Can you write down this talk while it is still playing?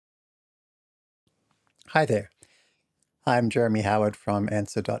Hi there, I'm Jeremy Howard from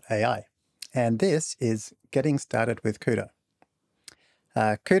Answer.ai, and this is Getting Started with CUDA.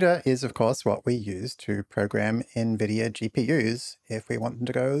 CUDA is, of course, what we use to program NVIDIA GPUs if we want them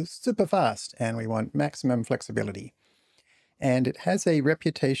to go super fast and we want maximum flexibility. And it has a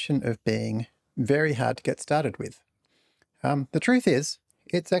reputation of being very hard to get started with. The truth is,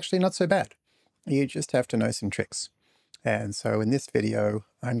 it's actually not so bad. You just have to know some tricks. And so in this video,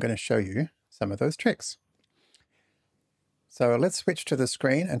 I'm going to show you some of those tricks. So let's switch to the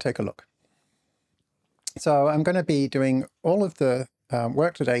screen and take a look. So I'm going to be doing all of the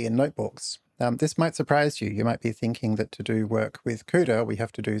work today in notebooks. This might surprise you. You might be thinking that to do work with CUDA, we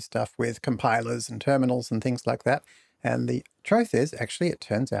have to do stuff with compilers and terminals and things like that. And the truth is, actually, it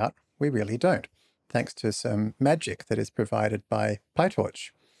turns out we really don't, thanks to some magic that is provided by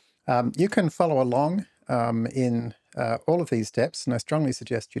PyTorch. You can follow along in all of these steps, and I strongly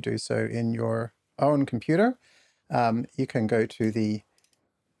suggest you do so in your own computer. You can go to the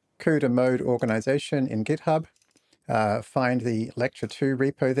CUDA mode organization in GitHub, find the Lecture 2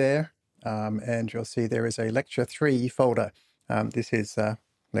 repo there, and you'll see there is a Lecture 3 folder. This is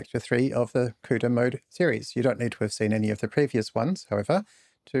Lecture 3 of the CUDA mode series. You don't need to have seen any of the previous ones, however,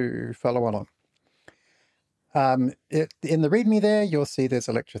 to follow along. In the README there, you'll see there's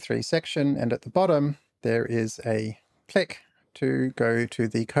a Lecture 3 section, and at the bottom there is a click to go to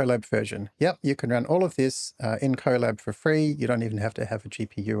the Colab version. Yep, you can run all of this in Colab for free. You don't even have to have a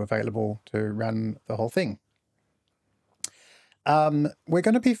GPU available to run the whole thing. We're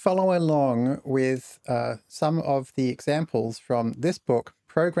going to be following along with some of the examples from this book,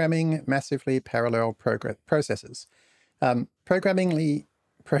 Programming Massively Parallel Processes. Programming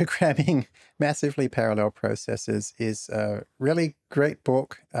Massively Parallel Processes is a really great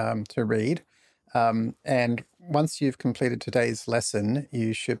book to read. And once you've completed today's lesson,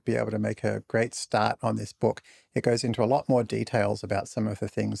 you should be able to make a great start on this book. It goes into a lot more details about some of the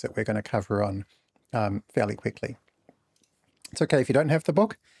things that we're going to cover on fairly quickly. It's okay if you don't have the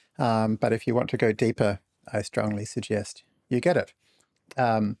book, but if you want to go deeper, I strongly suggest you get it.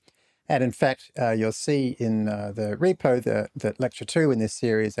 And in fact, you'll see in the repo that Lecture 2 in this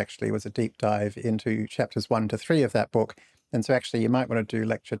series actually was a deep dive into chapters 1 to 3 of that book. And so actually you might want to do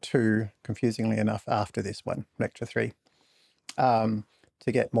Lecture 2, confusingly enough, after this one, Lecture 3, to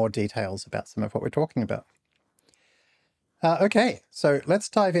get more details about some of what we're talking about. Okay, so let's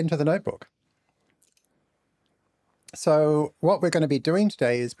dive into the notebook. So what we're going to be doing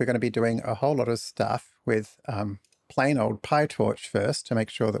today is we're going to be doing a whole lot of stuff with plain old PyTorch first to make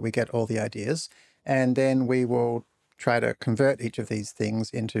sure that we get all the ideas, and then we will try to convert each of these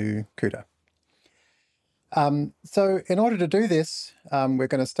things into CUDA. So in order to do this, we're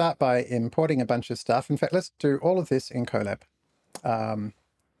going to start by importing a bunch of stuff. In fact, let's do all of this in Colab.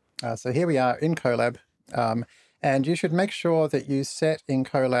 So here we are in Colab, and you should make sure that you set in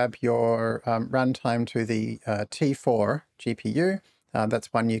Colab your runtime to the T4 GPU.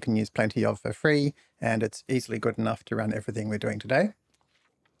 That's one you can use plenty of for free, and it's easily good enough to run everything we're doing today.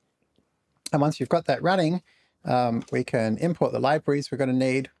 And once you've got that running, we can import the libraries we're going to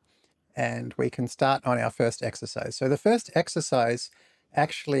need, and we can start on our first exercise. So the first exercise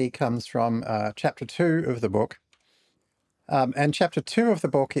actually comes from chapter 2 of the book. And chapter 2 of the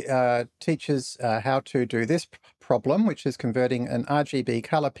book teaches how to do this problem, which is converting an RGB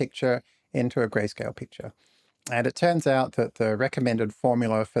color picture into a grayscale picture. And it turns out that the recommended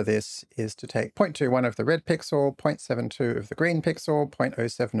formula for this is to take 0.21 of the red pixel, 0.72 of the green pixel,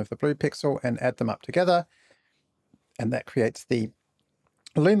 0.07 of the blue pixel, and add them up together. And that creates the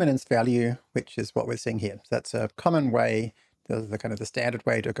luminance value, which is what we're seeing here. So that's a common way, the kind of the standard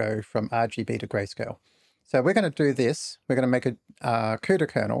way to go from RGB to grayscale. So we're going to do this. We're going to make a CUDA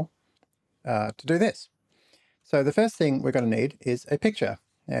kernel to do this. So the first thing we're going to need is a picture.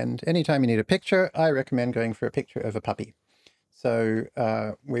 And anytime you need a picture, I recommend going for a picture of a puppy. So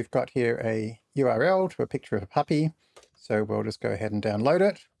we've got here a URL to a picture of a puppy. So we'll just go ahead and download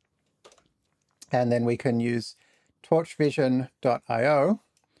it. And then we can use torchvision.io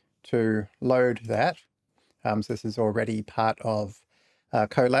to load that. So this is already part of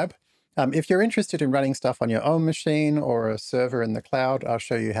Colab. If you're interested in running stuff on your own machine or a server in the cloud, I'll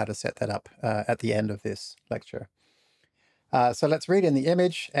show you how to set that up at the end of this lecture. So let's read in the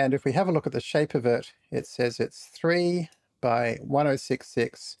image, and if we have a look at the shape of it, it says it's 3 by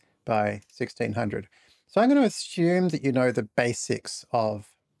 1066 by 1600. So I'm going to assume that you know the basics of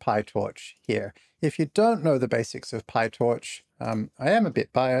PyTorch here. If you don't know the basics of PyTorch, I am a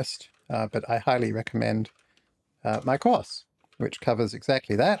bit biased, but I highly recommend my course, which covers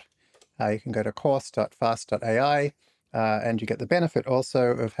exactly that. You can go to course.fast.ai and you get the benefit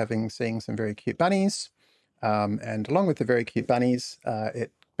also of seeing some very cute bunnies. And along with the very cute bunnies,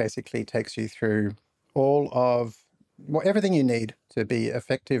 it basically takes you through all of everything you need to be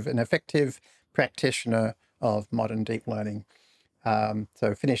an effective practitioner of modern deep learning.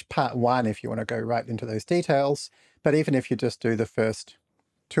 So finish part 1 if you want to go right into those details. But even if you just do the first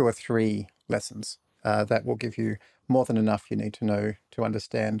 2 or 3 lessons, that will give you more than enough you need to know to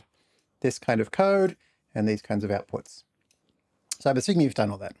understand this kind of code and these kinds of outputs. So I'm assuming you've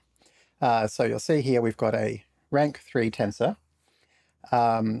done all that. So you'll see here we've got a rank 3 tensor.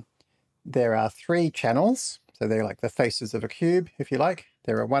 There are 3 channels, so they're like the faces of a cube, if you like.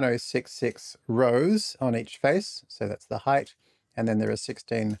 There are 1066 rows on each face, so that's the height, and then there are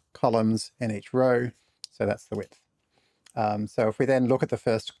 16 columns in each row, so that's the width. So if we then look at the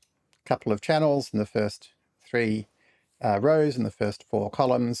first couple of channels and the first 3 rows and the first 4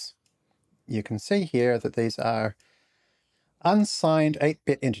 columns, you can see here that these are unsigned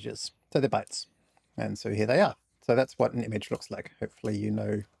 8-bit integers, so they're bytes. And so here they are. So that's what an image looks like. Hopefully you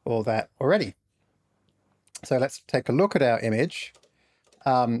know all that already. So let's take a look at our image.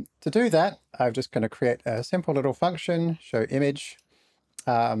 To do that, I'm just going to create a simple little function, show image,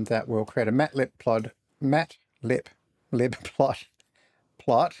 that will create a matlib plot.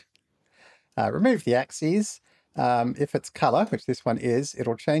 Remove the axes. If it's color, which this one is,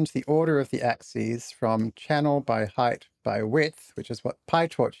 it'll change the order of the axes from channel by height by width, which is what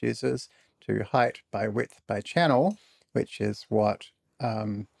PyTorch uses, to height by width by channel, which is what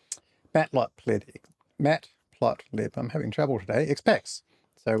Matplotlib, I'm having trouble today, expects.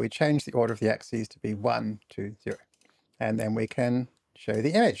 So we change the order of the axes to be 1, 2, 0. And then we can show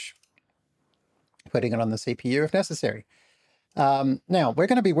the image, putting it on the CPU if necessary. Now, we're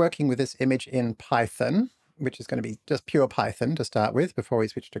going to be working with this image in Python, which is going to be just pure Python to start with before we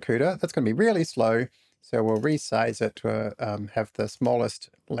switch to CUDA. That's going to be really slow, so we'll resize it to have the smallest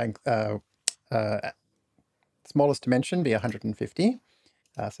dimension be 150.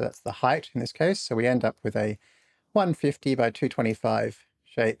 So that's the height in this case. So we end up with a 150 by 225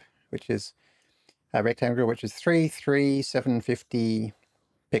 shape, which is a rectangle, which is 750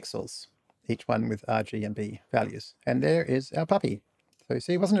 pixels, each one with RGB values. And there is our puppy. So you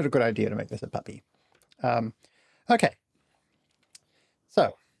see, wasn't it a good idea to make this a puppy? Okay.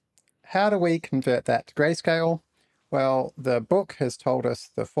 So how do we convert that to grayscale? Well, the book has told us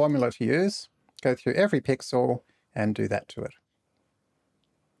the formula to use. Go through every pixel and do that to it.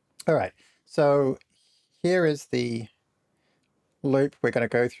 All right, so here is the loop. We're going to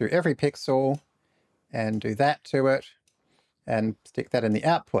go through every pixel and do that to it and stick that in the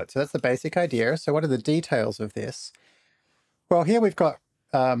output. So that's the basic idea. So what are the details of this? Well, here we've got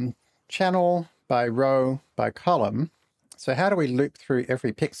channel by row by column. So how do we loop through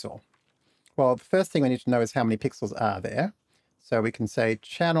every pixel? Well, the first thing we need to know is how many pixels are there. So we can say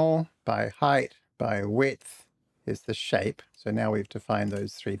channel by height by width is the shape. So now we've defined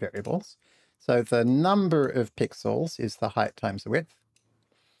those 3 variables. So the number of pixels is the height times the width.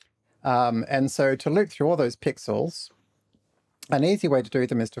 And so to loop through all those pixels, an easy way to do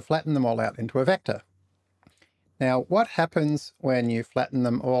them is to flatten them all out into a vector. Now, what happens when you flatten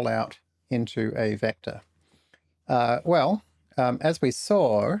them all out into a vector? As we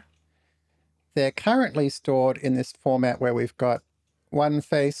saw, they're currently stored in this format where we've got one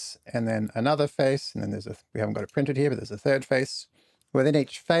face and then another face, and then we haven't got it printed here, but there's a third face. Within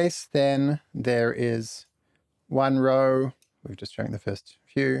each face, then there is one row. We've just shown the first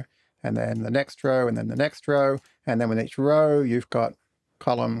few, and then the next row, and then the next row, and then with each row, you've got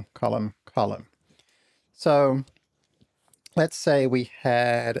column, column, column. So let's say we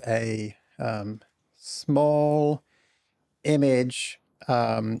had a small image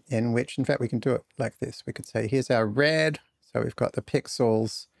in which, in fact, we can do it like this. We could say, here's our red. So we've got the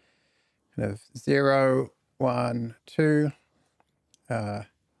pixels kind of 0, 1, 2,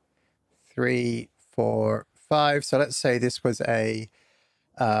 3, 4, 5. So let's say this was a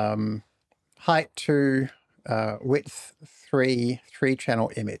height 2, width 3,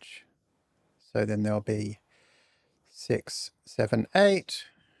 3-channel image. So then there'll be 6, 7, 8,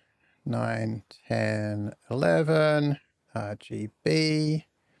 9, 10, 11, RGB,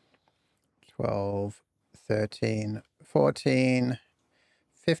 12, 13, 14,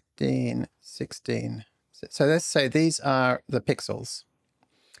 15, 16. So let's say these are the pixels.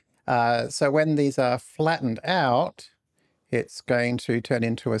 So when these are flattened out, it's going to turn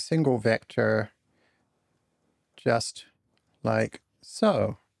into a single vector just like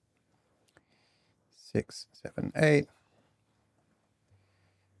so. 6, 7, 8,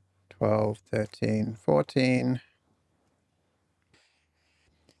 12, 13, 14.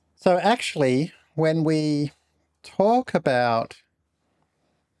 So actually, when we talk about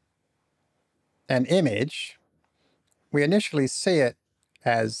an image, we initially see it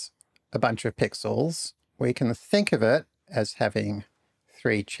as a bunch of pixels. We can think of it as having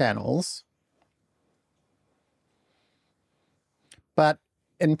 3 channels. But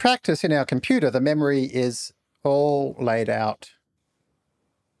in practice, in our computer, the memory is all laid out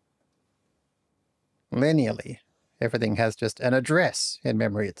linearly. Everything has just an address in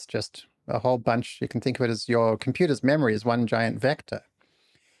memory. It's just a whole bunch. You can think of it as your computer's memory is one giant vector.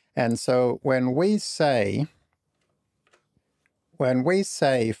 And so when we say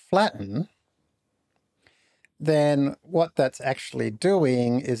flatten, then what that's actually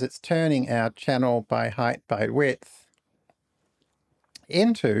doing is it's turning our channel by height by width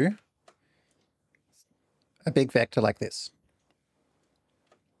into a big vector like this.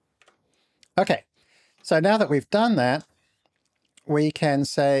 Okay, so now that we've done that, we can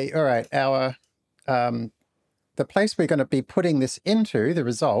say, all right, the place we're going to be putting this into, the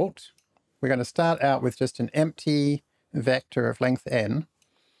result, we're going to start out with just an empty vector of length n.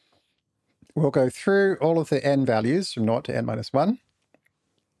 We'll go through all of the n values from 0 to n minus 1.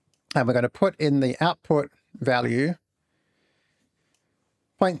 And we're going to put in the output value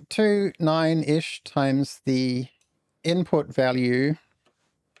 0.29-ish times the input value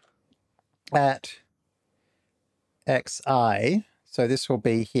at xi. So this will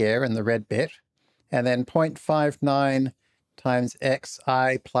be here in the red bit. And then 0.59 times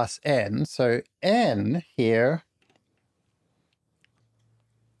xi plus n. So n here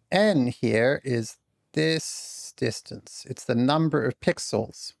is this distance. It's the number of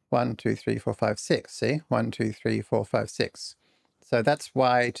pixels. 1, 2, 3, 4, 5, 6. See? 1, 2, 3, 4, 5, 6. So that's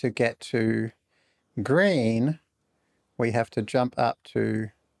why to get to green, we have to jump up to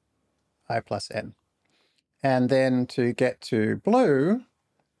I plus n. And then to get to blue,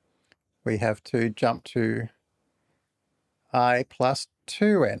 we have to jump to I plus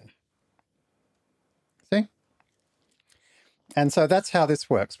 2n. See? And so that's how this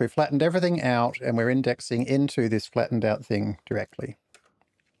works. We flattened everything out and we're indexing into this flattened out thing directly.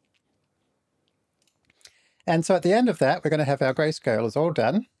 And so at the end of that, we're going to have our grayscale is all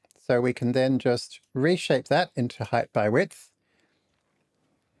done. So we can then just reshape that into height by width.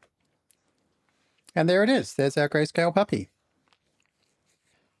 And there it is. There's our grayscale puppy.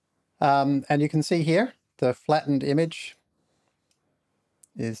 And you can see here, the flattened image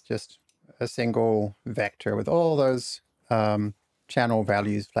is just a single vector with all those channel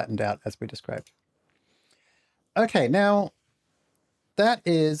values flattened out as we described. Okay, now that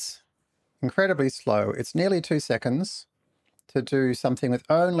is incredibly slow. It's nearly 2 seconds to do something with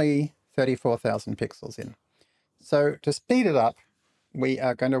only 34,000 pixels in. So to speed it up, we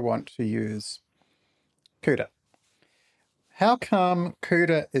are going to want to use CUDA. How come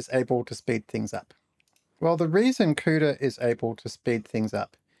CUDA is able to speed things up? Well, the reason CUDA is able to speed things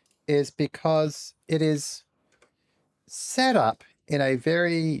up is because it is set up in a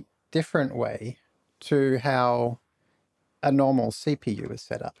very different way to how a normal CPU is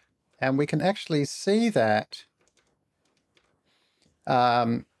set up. And we can actually see that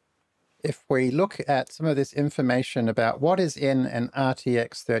if we look at some of this information about what is in an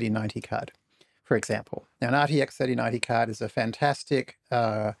RTX 3090 card, for example. Now, an RTX 3090 card is a fantastic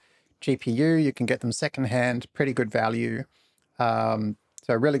GPU. You can get them secondhand, pretty good value. So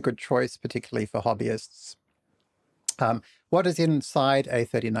a really good choice, particularly for hobbyists. What is inside a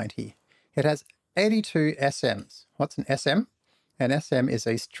 3090? It has 82 SMs. What's an SM? An SM is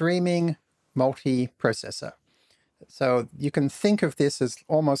a streaming multiprocessor. So you can think of this as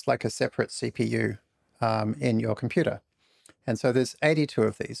almost like a separate CPU in your computer. And so there's 82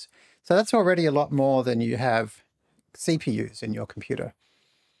 of these. So that's already a lot more than you have CPUs in your computer.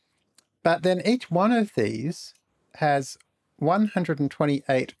 But then each one of these has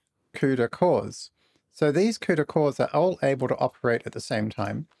 128 CUDA cores. So these CUDA cores are all able to operate at the same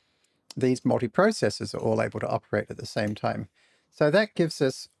time. These multiprocessors are all able to operate at the same time. So that gives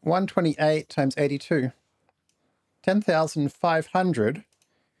us 128 times 82, 10,500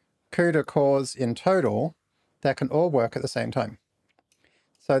 CUDA cores in total that can all work at the same time.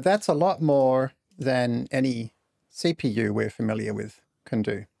 So that's a lot more than any CPU we're familiar with can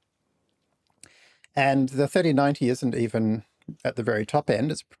do. And the 3090 isn't even at the very top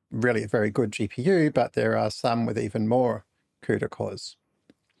end. It's really a very good GPU, but there are some with even more CUDA cores.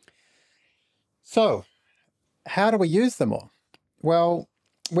 So how do we use them all? Well,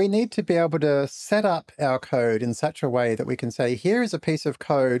 we need to be able to set up our code in such a way that we can say, here is a piece of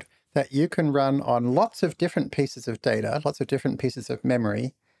code that you can run on lots of different pieces of data, lots of different pieces of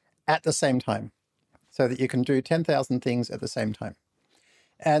memory at the same time, so that you can do 10,000 things at the same time.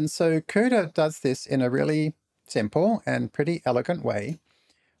 And so CUDA does this in a really simple and pretty elegant way,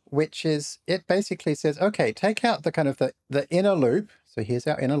 which is it basically says, okay, take out the kind of the inner loop. So here's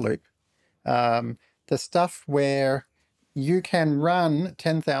our inner loop. The stuff where you can run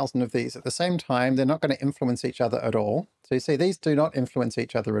 10,000 of these at the same time. They're not going to influence each other at all. So you see, these do not influence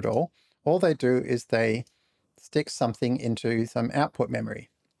each other at all. All they do is they stick something into some output memory.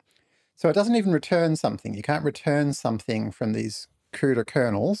 So it doesn't even return something. You can't return something from these CUDA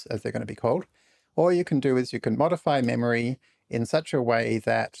kernels, as they're going to be called. All you can do is you can modify memory in such a way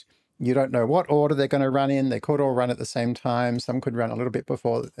that you don't know what order they're going to run in. They could all run at the same time. Some could run a little bit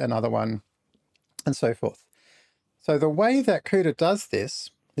before another one, and so forth. So the way that CUDA does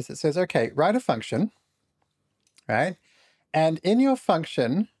this is it says, okay, write a function, right? And in your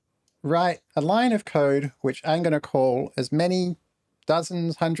function, write a line of code which I'm going to call as many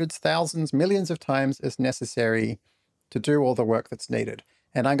dozens, hundreds, thousands, millions of times as necessary to do all the work that's needed.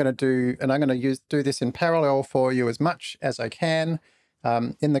 And I'm going to do this in parallel for you as much as I can.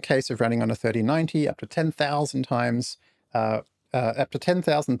 In the case of running on a 3090, up to 10,000 times, up to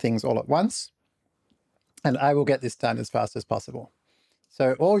 10,000 things all at once. And I will get this done as fast as possible.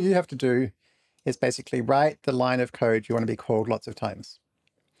 So all you have to do is basically write the line of code you want to be called lots of times.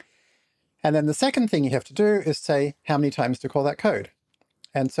 And then the second thing you have to do is say how many times to call that code.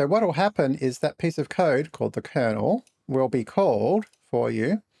 And so what will happen is that piece of code called the kernel will be called for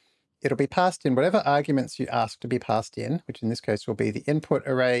you. It'll be passed in whatever arguments you ask to be passed in, which in this case will be the input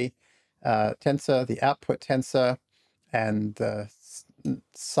array tensor, the output tensor, and the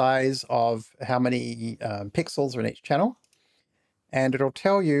size of how many pixels are in each channel. And it'll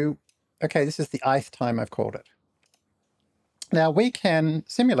tell you, okay, this is the ith time I've called it. Now we can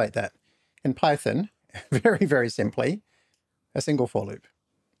simulate that in Python very, very simply, a single for loop.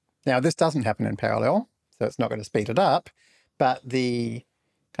 Now this doesn't happen in parallel, so it's not going to speed it up, but the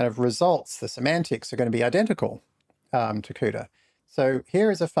kind of results, the semantics are going to be identical to CUDA. So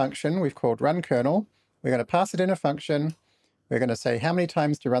here is a function we've called run kernel. We're going to pass it in a function. We're going to say how many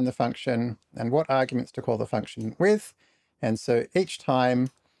times to run the function and what arguments to call the function with. And so each time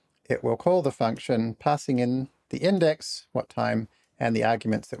it will call the function, passing in the index, what time, and the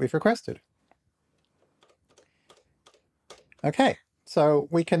arguments that we've requested. Okay, so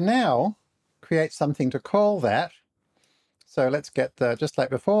we can now create something to call that. So let's get the, just like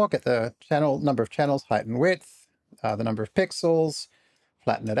before, get the channel number of channels, height and width, the number of pixels,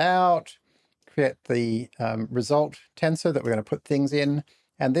 flatten it out, create the result tensor that we're going to put things in.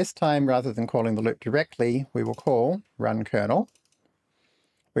 And this time, rather than calling the loop directly, we will call run kernel.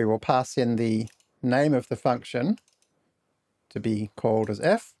 We will pass in the name of the function to be called as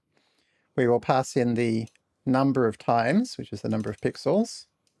f. We will pass in the number of times, which is the number of pixels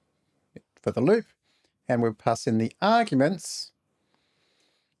for the loop. And we'll pass in the arguments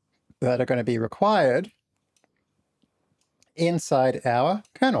that are going to be required inside our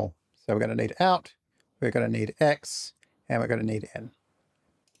kernel. So we're going to need out, we're going to need x, and we're going to need n.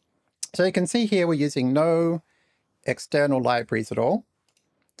 So you can see here we're using no external libraries at all.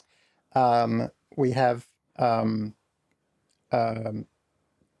 We have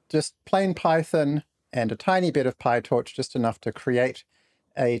just plain Python and a tiny bit of PyTorch, just enough to create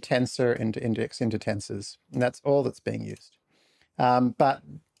a tensor and to index into tensors. And that's all that's being used. But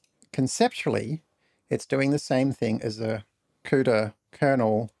conceptually, it's doing the same thing as a CUDA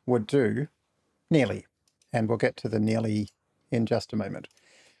kernel would do, nearly. And we'll get to the nearly in just a moment.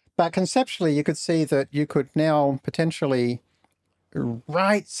 But conceptually, you could see that you could now potentially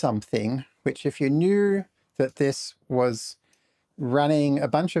write something which, if you knew that this was running a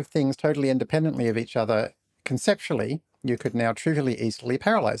bunch of things totally independently of each other, conceptually, you could now trivially easily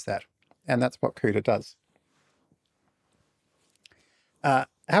parallelize that. And that's what CUDA does.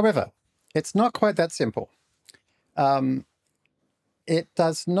 However, it's not quite that simple. It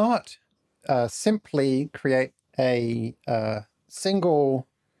does not simply create a single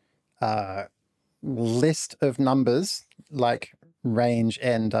list of numbers like range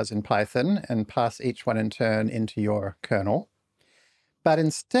n does in Python and pass each one in turn into your kernel. But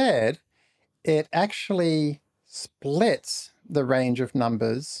instead, it actually splits the range of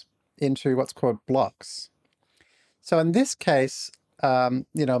numbers into what's called blocks. So in this case,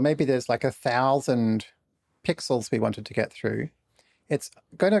 maybe there's like 1,000 pixels we wanted to get through. It's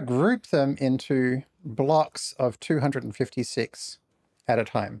going to group them into blocks of 256 at a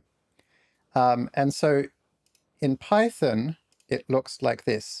time. And so in Python, it looks like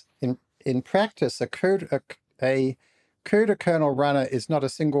this. In practice, a CUDA kernel runner is not a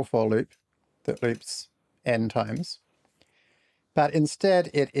single for loop that loops n times, but instead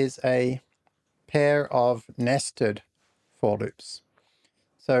it is a pair of nested for loops.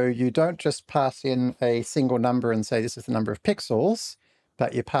 So you don't just pass in a single number and say this is the number of pixels,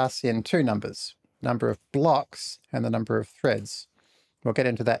 but you pass in two numbers, number of blocks and the number of threads. We'll get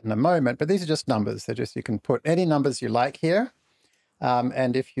into that in a moment, but these are just numbers. They're just, you can put any numbers you like here.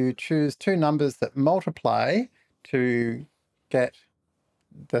 And if you choose two numbers that multiply to get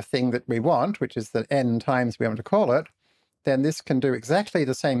the thing that we want, which is the n times we want to call it, then this can do exactly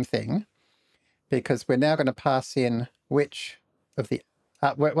the same thing, because we're now going to pass in which of the,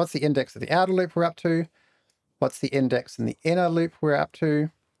 what's the index of the outer loop we're up to, what's the index in the inner loop we're up to,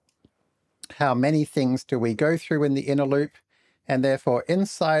 how many things do we go through in the inner loop, and therefore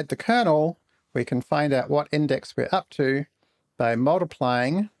inside the kernel, we can find out what index we're up to by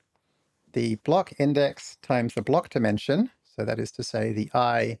multiplying the block index times the block dimension, so that is to say the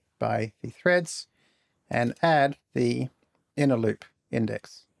I by the threads, and add the inner loop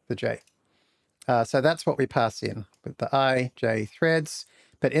index, the j. So that's what we pass in with the I, j threads,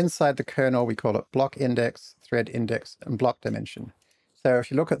 but inside the kernel we call it block index, thread index, and block dimension. So if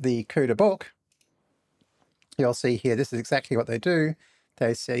you look at the CUDA book, you'll see here this is exactly what they do.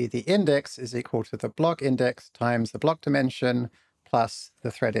 They say the index is equal to the block index times the block dimension plus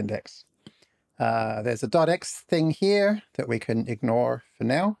the thread index. There's a .x thing here that we can ignore for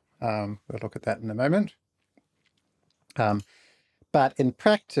now. We'll look at that in a moment. But in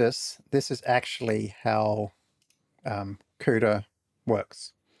practice, this is actually how CUDA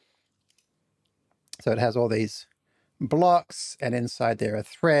works. So it has all these blocks, and inside there are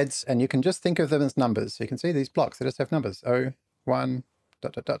threads, and you can just think of them as numbers. So you can see these blocks, they just have numbers, 0, 1, ...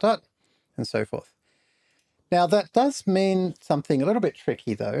 and so forth. Now that does mean something a little bit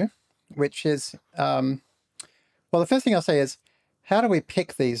tricky though, which is, well, the first thing I'll say is, how do we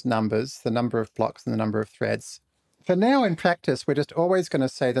pick these numbers, the number of blocks and the number of threads? For now, in practice, we're just always going to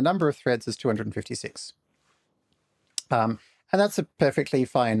say the number of threads is 256. And that's a perfectly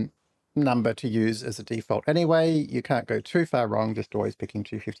fine number to use as a default anyway. You can't go too far wrong, just always picking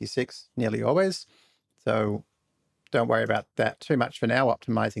 256, nearly always. So don't worry about that too much for now,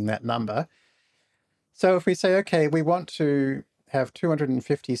 optimizing that number. So if we say, okay, we want to have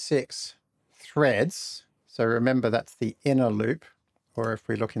 256 threads, so remember that's the inner loop, or if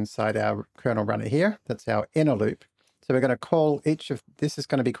we look inside our kernel runner here, that's our inner loop. So we're going to call each of, this is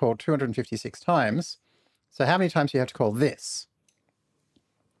going to be called 256 times. So how many times do you have to call this?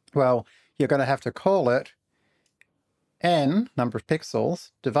 Well, you're going to have to call it n, number of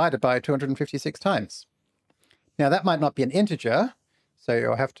pixels, divided by 256 times. Now that might not be an integer, so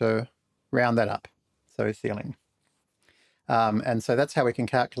you'll have to round that up, so ceiling. And so that's how we can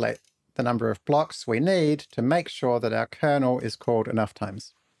calculate the number of blocks we need to make sure that our kernel is called enough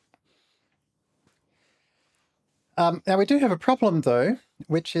times. Now we do have a problem though,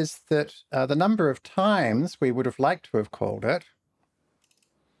 which is that the number of times we would have liked to have called it,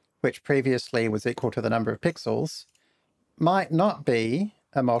 which previously was equal to the number of pixels, might not be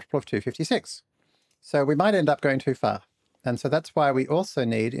a multiple of 256. So we might end up going too far. And so that's why we also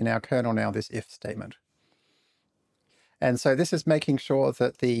need in our kernel now this if statement. And so this is making sure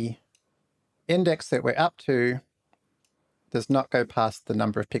that the index that we're up to does not go past the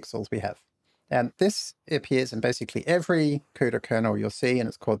number of pixels we have. And this appears in basically every CUDA kernel you'll see, and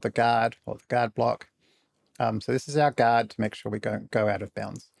it's called the guard or the guard block. So this is our guard to make sure we don't go out of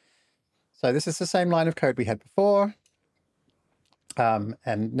bounds. So this is the same line of code we had before.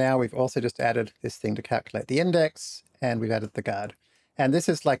 And now we've also just added this thing to calculate the index, and we've added the guard. And this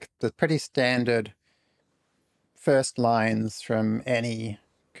is like the pretty standard first lines from any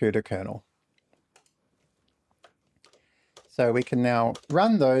CUDA kernel. So we can now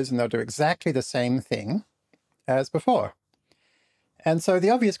run those and they'll do exactly the same thing as before. And so the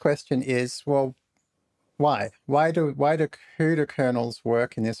obvious question is, well, why? Why do CUDA kernels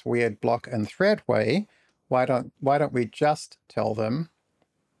work in this weird block and thread way? Why don't we just tell them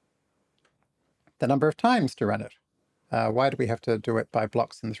the number of times to run it? Why do we have to do it by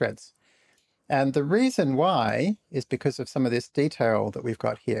blocks and threads? And the reason why is because of some of this detail that we've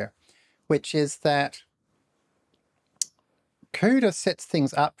got here, which is that CUDA sets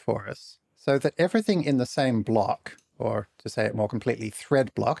things up for us so that everything in the same block, or to say it more completely,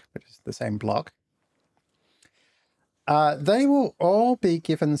 thread block, which is the same block, they will all be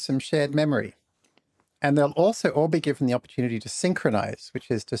given some shared memory. And they'll also all be given the opportunity to synchronize,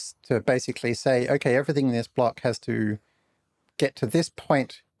 which is just to basically say, okay, everything in this block has to get to this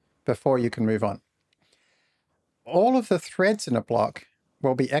point before you can move on. All of the threads in a block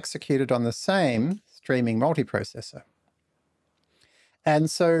will be executed on the same streaming multiprocessor.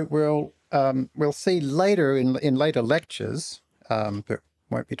 And so we'll see later in later lectures, that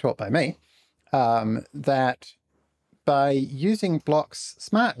won't be taught by me, that by using blocks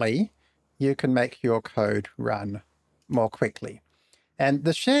smartly, you can make your code run more quickly. And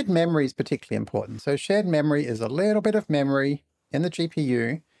the shared memory is particularly important. So shared memory is a little bit of memory in the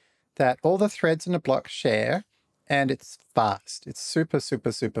GPU that all the threads in a block share, and it's fast. It's super,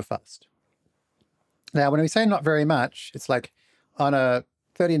 super, super fast. Now, when we say not very much, it's like on a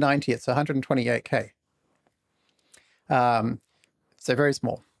 3090, it's 128K. So very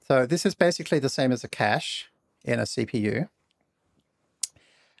small. So this is basically the same as a cache in a CPU.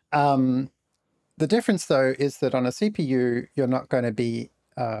 The difference, though, is that on a CPU, you're not going to be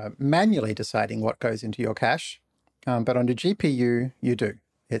manually deciding what goes into your cache, but on a GPU, you do.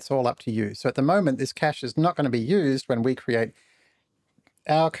 It's all up to you. So at the moment, this cache is not going to be used when we create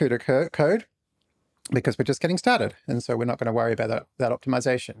our CUDA code, because we're just getting started. And so we're not going to worry about that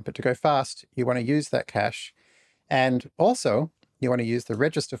optimization. But to go fast, you want to use that cache. And also, you want to use the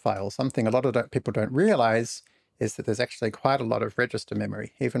register file. Something a lot of people don't realize is that there's actually quite a lot of register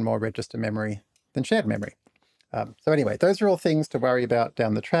memory, even more register memory than shared memory. So anyway, those are all things to worry about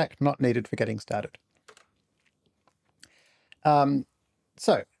down the track, not needed for getting started.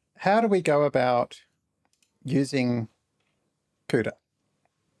 So how do we go about using CUDA?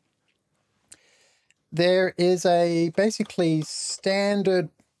 There is a basically standard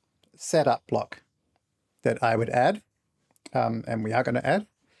setup block that I would add, and we are going to add.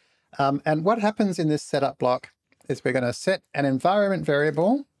 And what happens in this setup block is we're going to set an environment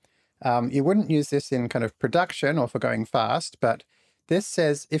variable. You wouldn't use this in kind of production or for going fast, but this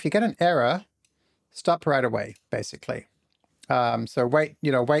says if you get an error, stop right away, basically. So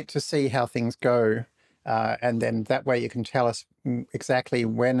wait to see how things go. And then that way you can tell us exactly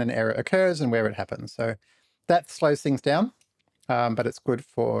when an error occurs and where it happens. So that slows things down, but it's good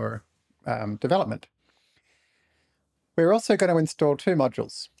for development. We're also going to install two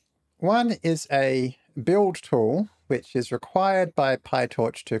modules. One is a build tool, which is required by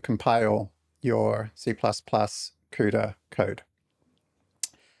PyTorch to compile your C++ CUDA code.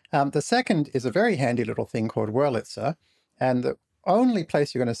 The second is a very handy little thing called Wurlitzer, and the only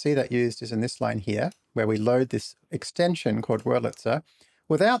place you're going to see that used is in this line here, where we load this extension called Wurlitzer.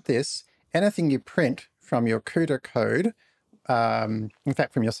 Without this, anything you print from your CUDA code, in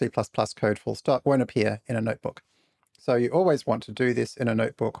fact from your C++ code full stop, won't appear in a notebook. So you always want to do this in a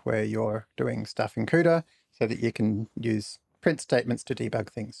notebook where you're doing stuff in CUDA so that you can use print statements to debug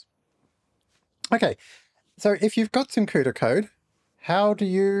things. Okay, so if you've got some CUDA code, how do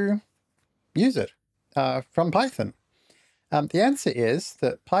you use it from Python? The answer is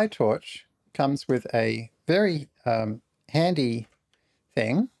that PyTorch comes with a very handy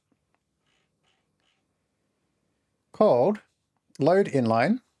thing called load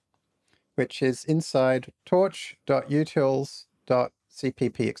inline, which is inside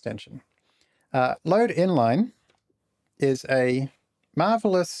torch.utils.cpp extension. Load inline is a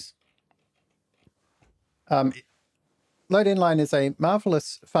marvelous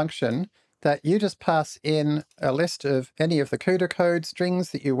function that you just pass in a list of any of the CUDA code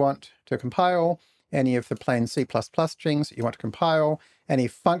strings that you want to compile, any of the plain C++ strings that you want to compile, any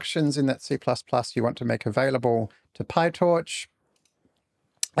functions in that C++ you want to make available to PyTorch,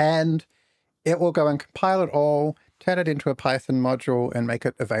 and it will go and compile it all, turn it into a Python module, and make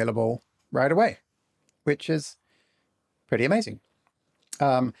it available right away, which is pretty amazing.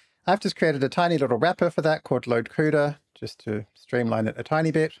 I've just created a tiny little wrapper for that called load CUDA, just to streamline it a tiny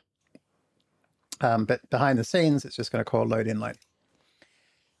bit. But behind the scenes, it's just going to call load inline.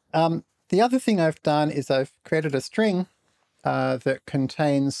 The other thing I've done is I've created a string that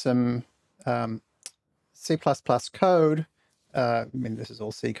contains some C++ code. I mean, this is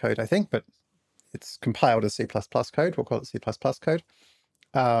all C code, I think, but it's compiled as C++ code. We'll call it C++ code.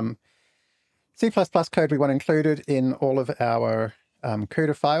 C++ code we want included in all of our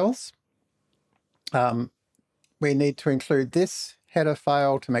CUDA files. We need to include this header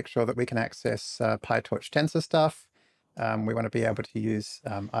file to make sure that we can access PyTorch tensor stuff. We want to be able to use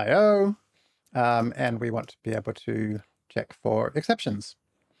I/O, and we want to be able to check for exceptions.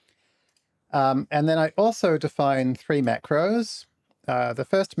 And then I also define three macros. The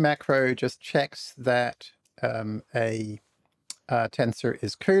first macro just checks that a tensor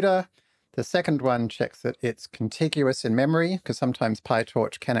is CUDA. The second one checks that it's contiguous in memory, because sometimes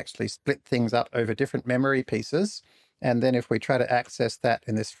PyTorch can actually split things up over different memory pieces. And then if we try to access that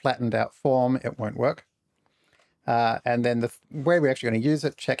in this flattened out form, it won't work. And then the way we're actually going to use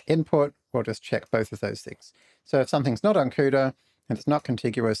it, check input, we'll just check both of those things. So if something's not on CUDA and it's not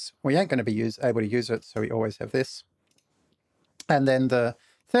contiguous, we ain't going to be able to use it, so we always have this. And then the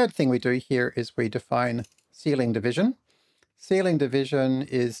third thing we do here is we define ceiling division. Ceiling division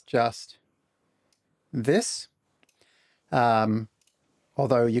is just this.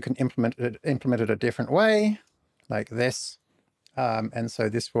 although you can implement it a different way, like this. And so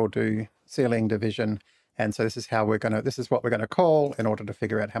this will do ceiling division. And so this is what we're going to call in order to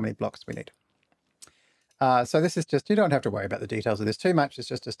figure out how many blocks we need. So this is just, you don't have to worry about the details of this too much. It's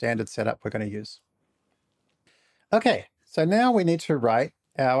just a standard setup we're going to use. Okay, so now we need to write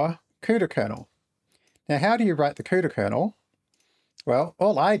our CUDA kernel. Now, how do you write the CUDA kernel? Well,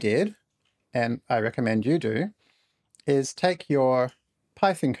 all I did, and I recommend you do, is take your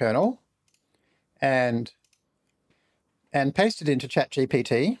Python kernel and paste it into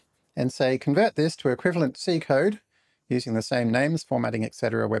ChatGPT and say, convert this to equivalent C code using the same names, formatting,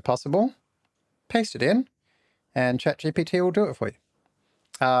 etc. where possible. Paste it in, and ChatGPT will do it for you.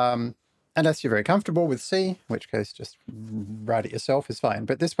 Unless you're very comfortable with C, in which case just write it yourself is fine.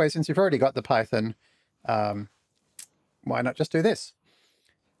 But this way, since you've already got the Python, why not just do this?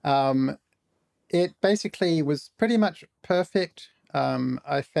 It basically was pretty much perfect.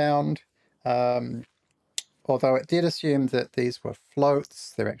 I found, although it did assume that these were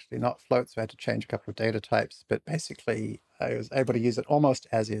floats, they're actually not floats, so I had to change a couple of data types, but basically I was able to use it almost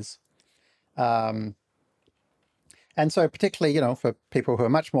as is. And so particularly, for people who are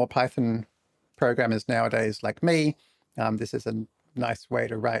much more Python programmers nowadays like me, this is a nice way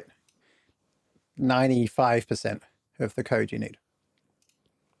to write 95% of the code you need.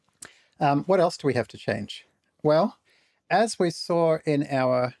 What else do we have to change? Well, as we saw in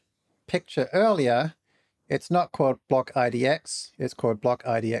our picture earlier, it's not called block IDX, it's called block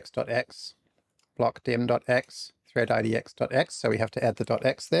IDX.x, block dim.x, thread IDX.x, so we have to add the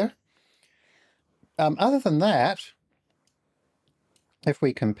 .x there. Other than that, if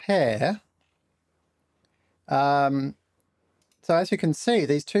we compare, so as you can see,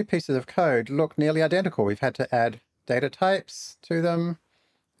 these two pieces of code look nearly identical. We've had to add data types to them.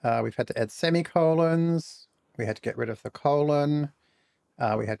 We've had to add semicolons. We had to get rid of the colon.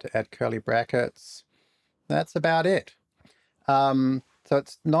 We had to add curly brackets. That's about it. So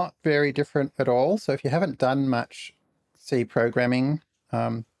it's not very different at all. So if you haven't done much C programming,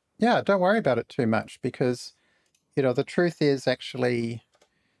 yeah, don't worry about it too much, because, the truth is actually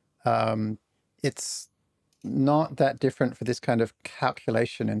it's not that different for this kind of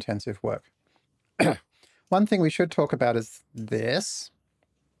calculation-intensive work. One thing we should talk about is this.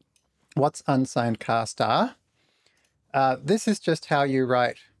 What's unsigned char star? This is just how you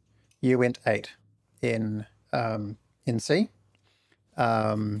write uint 8 in C.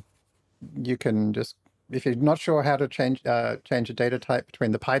 You can just, if you're not sure how to change a data type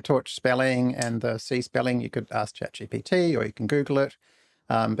between the PyTorch spelling and the C spelling, you could ask ChatGPT or you can Google it.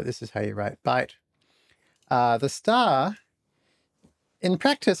 But this is how you write byte. The star, in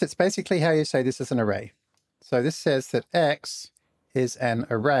practice, it's basically how you say this is an array. So this says that X is an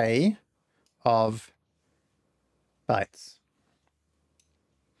array of bytes.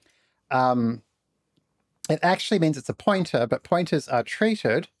 It actually means it's a pointer, but pointers are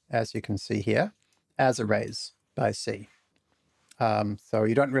treated, as you can see here, as arrays by C. So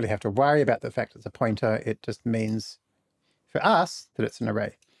you don't really have to worry about the fact it's a pointer. It just means, for us, that it's an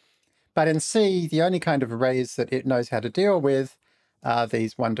array. But in C, the only kind of arrays that it knows how to deal with are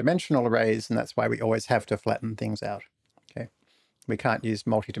these one-dimensional arrays, and that's why we always have to flatten things out. Okay, we can't use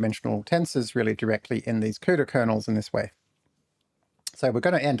multi-dimensional tensors really directly in these CUDA kernels in this way. So we're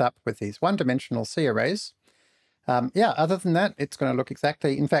going to end up with these one-dimensional C arrays. Yeah, other than that, it's going to look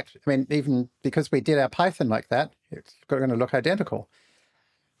exactly, in fact, I mean, even because we did our Python like that, it's going to look identical.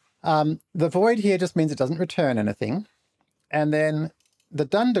 The void here just means it doesn't return anything. And then the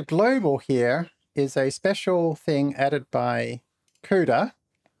dunder global here is a special thing added by CUDA.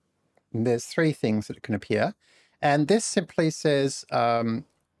 And there's three things that can appear. And this simply says,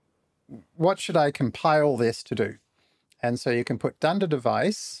 what should I compile this to do? And so you can put dunder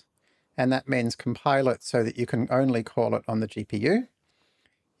device, and that means compile it so that you can only call it on the GPU.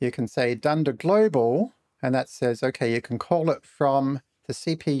 You can say dunder global, and that says, okay, you can call it from the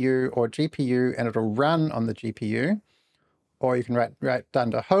CPU or GPU and it'll run on the GPU. Or you can write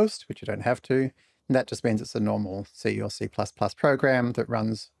dunder host, which you don't have to. And that just means it's a normal C or C++ program that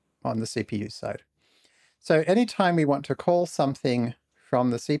runs on the CPU side. So anytime we want to call something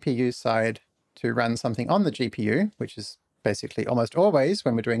from the CPU side to run something on the GPU, which is basically almost always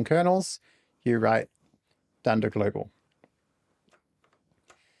when we're doing kernels, you write dunder global.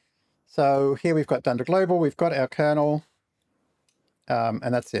 So here we've got dunder global, we've got our kernel,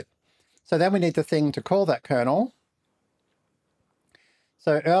 and that's it. So then we need the thing to call that kernel.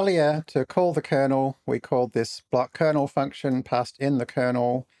 So earlier, to call the kernel, we called this block kernel function, passed in the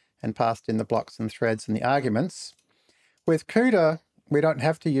kernel, and passed in the blocks and threads and the arguments. With CUDA, we don't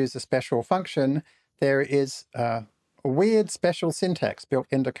have to use a special function. There is weird special syntax built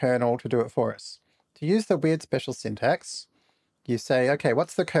into kernel to do it for us. To use the weird special syntax, you say, okay,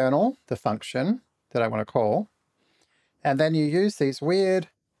 what's the kernel, the function that I want to call? And then you use these weird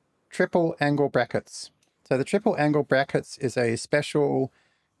triple angle brackets. So the triple angle brackets is a special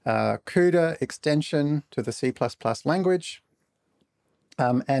CUDA extension to the C++ language.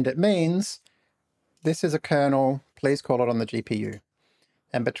 And it means this is a kernel, please call it on the GPU.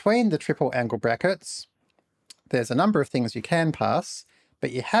 And between the triple angle brackets, there's a number of things you can pass,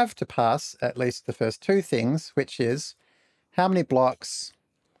 but you have to pass at least the first two things, which is how many blocks,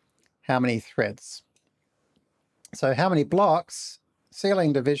 how many threads. So how many blocks,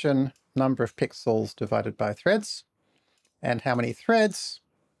 ceiling division, number of pixels divided by threads, and how many threads,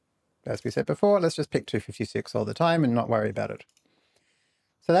 as we said before, let's just pick 256 all the time and not worry about it.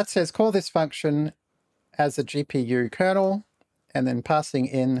 So that says call this function as a GPU kernel, and then passing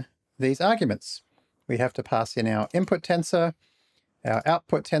in these arguments. We have to pass in our input tensor, our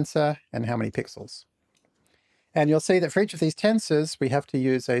output tensor, and how many pixels. And you'll see that for each of these tensors, we have to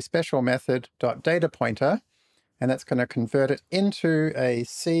use a special method .dataPointer, and that's going to convert it into a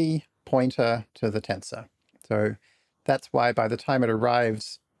C pointer to the tensor. So that's why by the time it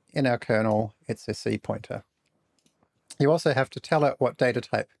arrives in our kernel, it's a C pointer. You also have to tell it what data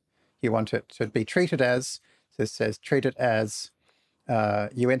type you want it to be treated as. So this says treat it as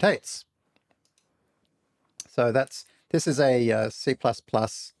uint8s. So this is a C++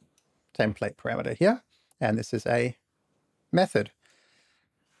 template parameter here, and this is a method.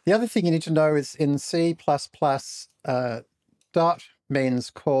 The other thing you need to know is in C++, dot means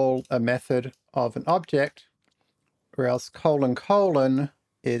call a method of an object, whereas colon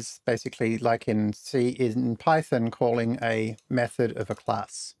is basically like in Python calling a method of a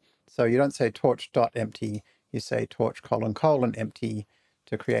class. So you don't say torch.empty, you say torch : empty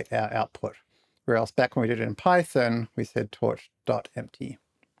to create our output. Whereas back when we did it in Python, we said torch.empty.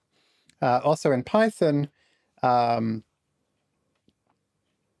 Also in Python, so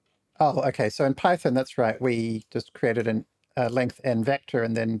in Python, that's right, we just created a length n vector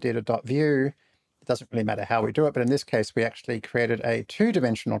and then did a .view. It doesn't really matter how we do it, but in this case, we actually created a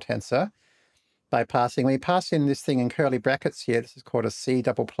two-dimensional tensor by we pass in this thing in curly brackets here. This is called a C++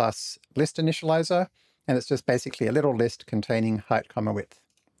 list initializer, and it's just basically a little list containing height, width.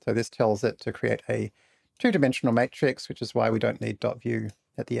 So this tells it to create a two-dimensional matrix, which is why we don't need .view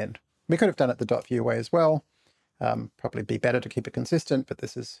at the end. We could have done it the .view way as well. Probably be better to keep it consistent, but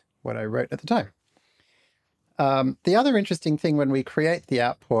this is what I wrote at the time. The other interesting thing when we create the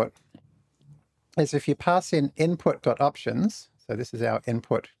output is if you pass in input.options, so this is our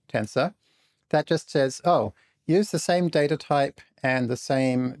input tensor, that just says, oh, use the same data type and the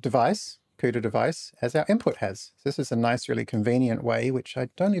same device, CUDA device, as our input has. So this is a nice, really convenient way, which I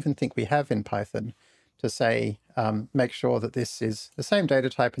don't even think we have in Python, to say, make sure that this is the same data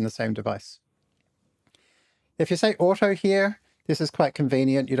type and the same device. If you say auto here, this is quite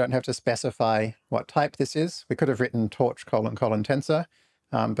convenient. You don't have to specify what type this is. We could have written torch : tensor,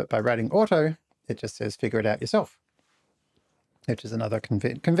 but by writing auto, it just says figure it out yourself, which is another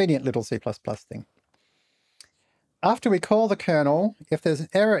convenient little C++ thing. After we call the kernel, if there's an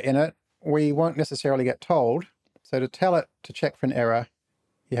error in it, we won't necessarily get told. So to tell it to check for an error,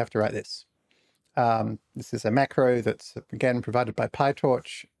 you have to write this. This is a macro that's, again, provided by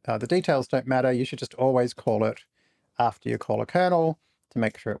PyTorch. The details don't matter. You should just always call it after you call a kernel to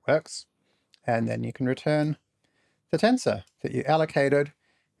make sure it works. And then you can return the tensor that you allocated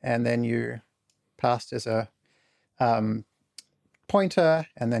and then you passed as a pointer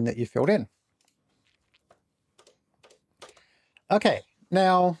and then that you filled in. Okay,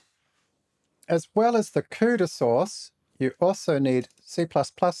 now, as well as the CUDA source, you also need C++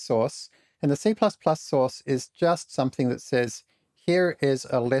 source. And the C++ source is just something that says, here is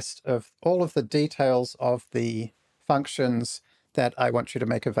a list of all of the details of the functions that I want you to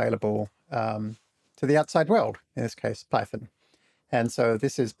make available to the outside world, in this case, Python. And so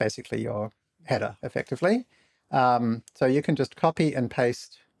this is basically your header, effectively. So you can just copy and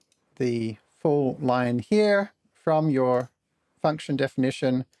paste the full line here from your function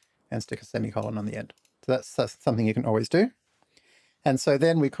definition and stick a semicolon on the end. So that's something you can always do. And so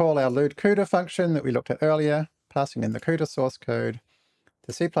then we call our load CUDA function that we looked at earlier, passing in the CUDA source code,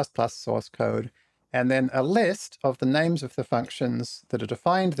 the C++ source code, and then a list of the names of the functions that are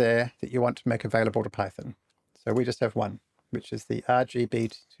defined there that you want to make available to Python. So we just have one, which is the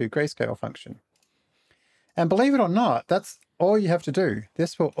RGB to grayscale function. And believe it or not, that's all you have to do.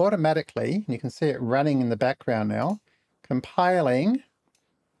 This will automatically, and you can see it running in the background now, compiling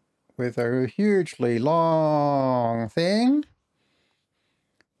with a hugely long thing,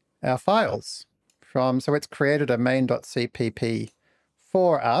 our files so it's created a main.cpp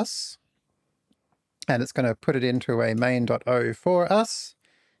for us, and it's going to put it into a main.o for us,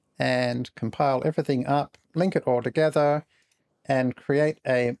 and compile everything up, link it all together, and create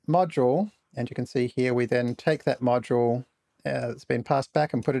a module. And you can see here we then take that module that's been passed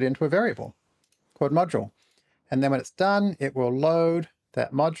back and put it into a variable called module. And then when it's done, it will load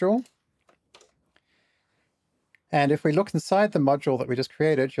that module. And if we look inside the module that we just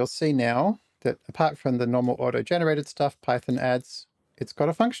created, you'll see now that apart from the normal auto-generated stuff Python adds, it's got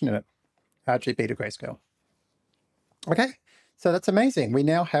a function in it, RGB to grayscale. Okay, so that's amazing. We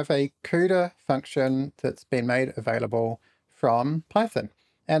now have a CUDA function that's been made available from Python.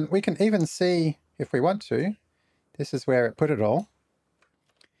 And we can even see, if we want to, this is where it put it all.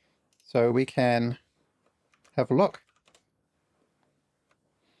 So we can have a look.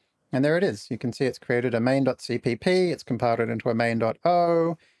 And there it is. You can see it's created a main.cpp, it's compiled it into a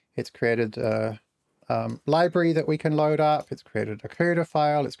main.o, it's created a library that we can load up, it's created a CUDA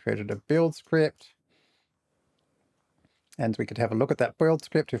file, it's created a build script. And we could have a look at that build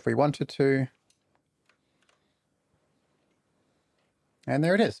script if we wanted to. And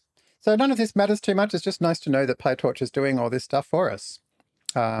there it is. So none of this matters too much. It's just nice to know that PyTorch is doing all this stuff for us.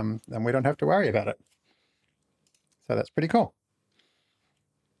 And we don't have to worry about it. So that's pretty cool.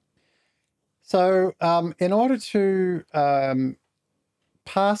 So in order to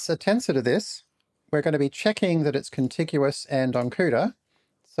pass a tensor to this, we're going to be checking that it's contiguous and on CUDA.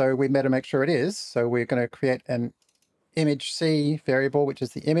 So we better make sure it is. So we're going to create an image C variable, which is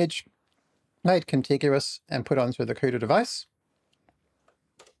the image made contiguous and put onto the CUDA device.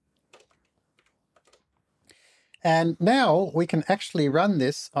 And now we can actually run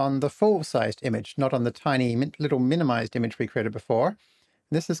this on the full-sized image, not on the tiny little minimized image we created before.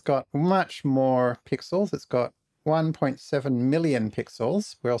 This has got much more pixels. It's got 1.7 million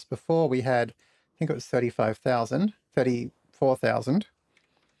pixels, whereas before we had, I think it was 34,000.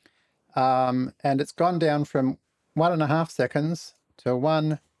 And it's gone down from 1.5 seconds to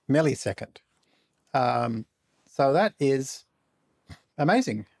 1 millisecond. So that is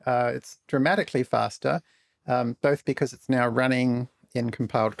amazing. It's dramatically faster. Both because it's now running in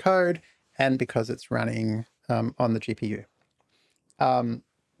compiled code and because it's running on the GPU.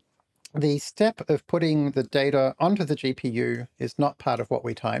 The step of putting the data onto the GPU is not part of what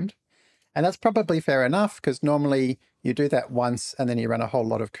we timed. And that's probably fair enough, because normally you do that once and then you run a whole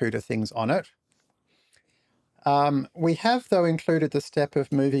lot of CUDA things on it. We have, though, included the step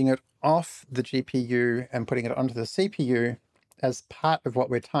of moving it off the GPU and putting it onto the CPU as part of what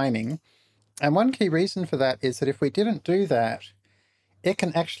we're timing. And one key reason for that is that if we didn't do that, it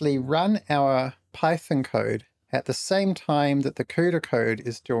can actually run our Python code at the same time that the CUDA code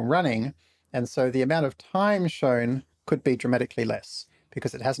is still running. And so the amount of time shown could be dramatically less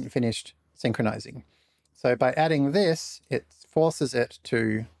because it hasn't finished synchronizing. So by adding this, it forces it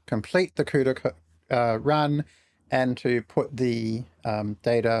to complete the CUDA run and to put the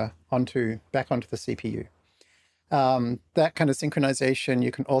data back onto the CPU. That kind of synchronization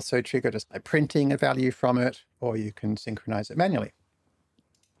you can also trigger just by printing a value from it, or you can synchronize it manually.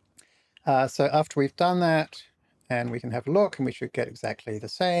 So after we've done that, and we can have a look, and we should get exactly the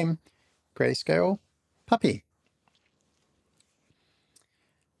same grayscale puppy.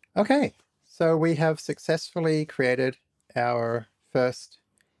 Okay, so we have successfully created our first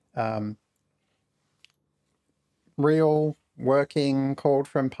real working called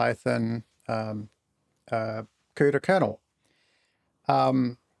from Python CUDA kernel.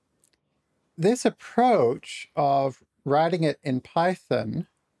 This approach of writing it in Python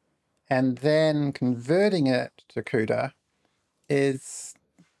and then converting it to CUDA is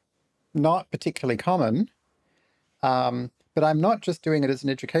not particularly common, but I'm not just doing it as an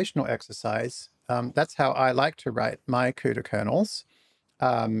educational exercise. That's how I like to write my CUDA kernels,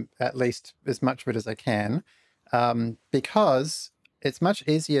 at least as much of it as I can, because it's much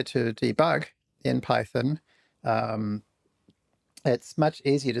easier to debug in Python. It's much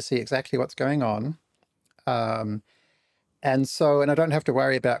easier to see exactly what's going on. And I don't have to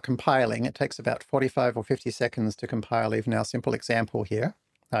worry about compiling. It takes about 45 or 50 seconds to compile even our simple example here.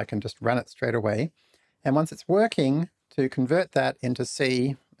 I can just run it straight away. And once it's working, to convert that into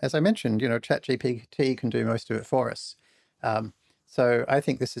C, as I mentioned, ChatGPT can do most of it for us. So I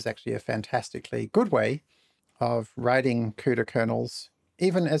think this is actually a fantastically good way of writing CUDA kernels,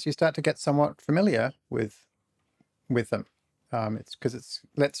 even as you start to get somewhat familiar with them. It's because it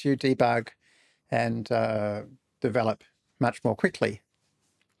lets you debug and develop much more quickly.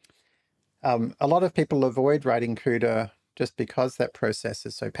 A lot of people avoid writing CUDA just because that process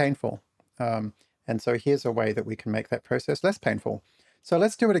is so painful. And so here's a way that we can make that process less painful. So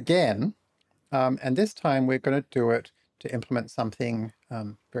let's do it again. And this time we're going to do it to implement something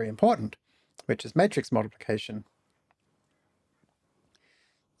very important, which is matrix multiplication.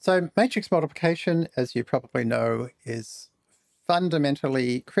 So matrix multiplication, as you probably know, is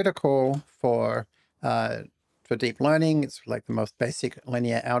fundamentally critical for deep learning. It's like the most basic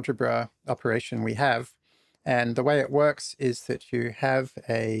linear algebra operation we have. And the way it works is that you have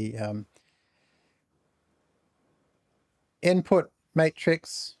a input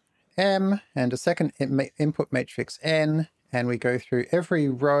matrix M and a second input matrix N, and we go through every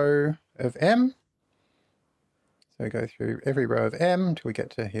row of M. So we go through every row of M until we get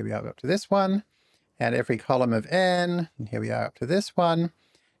to, here we are up to this one, and every column of N, and here we are up to this one.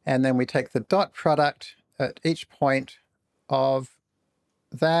 And then we take the dot product at each point of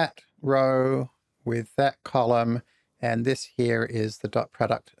that row with that column, and this here is the dot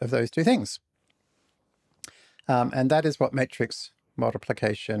product of those two things. And that is what matrix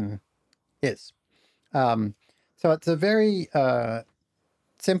multiplication is. So it's a very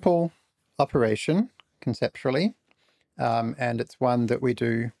simple operation conceptually, and it's one that we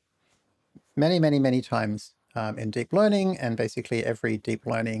do many, many, many times in deep learning, and basically every deep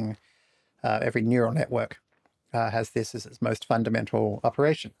learning, every neural network has this as its most fundamental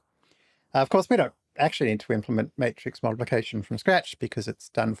operation. Of course, we don't actually need to implement matrix multiplication from scratch because it's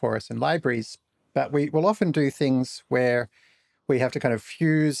done for us in libraries, but we will often do things where we have to kind of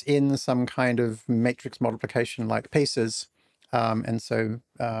fuse in some kind of matrix multiplication like pieces. And so,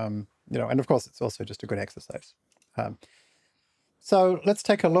 you know, and of course, it's also just a good exercise. So let's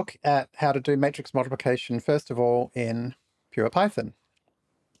take a look at how to do matrix multiplication, first of all, in pure Python.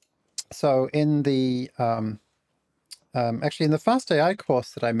 So in the, actually in the FastAI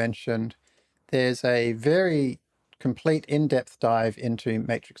course that I mentioned, there's a very complete in-depth dive into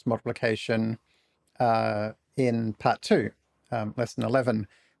matrix multiplication in part 2, lesson 11,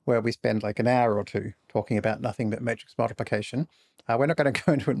 where we spend like an hour or two talking about nothing but matrix multiplication. We're not going to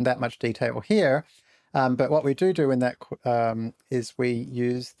go into it in that much detail here, but what we do in that is we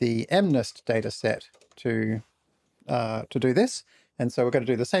use the MNIST data set to do this. And so we're going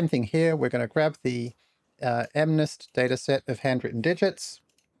to do the same thing here. We're going to grab the MNIST data set of handwritten digits,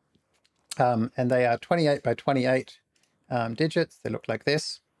 and they are 28 by 28 digits. They look like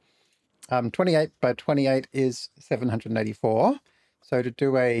this. 28 by 28 is 784. So to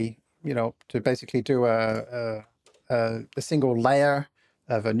do a, you know, to basically do a single layer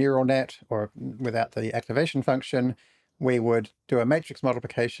of a neural net, or without the activation function, we would do a matrix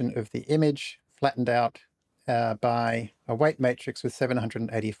multiplication of the image flattened out by a weight matrix with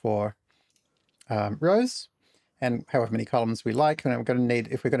 784 rows, and however many columns we like. And we're going to need,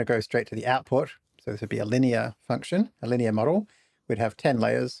 if we're going to go straight to the output, so this would be a linear function, a linear model, we'd have 10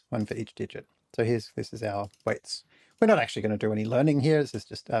 layers, one for each digit. So this is our weights. We're not actually going to do any learning here. This is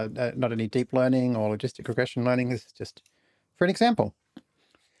just not any deep learning or logistic regression learning. This is just for an example.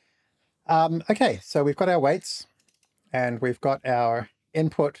 Okay, so we've got our weights, and we've got our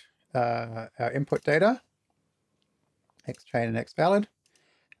input data, x train and x valid.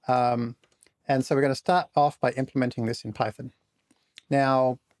 And so we're going to start off by implementing this in Python.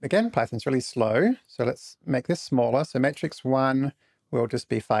 Now, again, Python's really slow, so let's make this smaller. So matrix 1 will just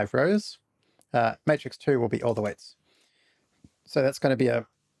be 5 rows. Matrix 2 will be all the weights. So that's going to be a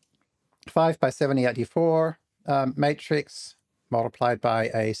 5 by 784 matrix multiplied by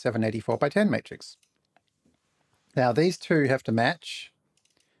a 784 by 10 matrix. Now, these two have to match.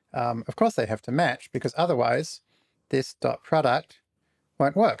 Of course they have to match, because otherwise this dot product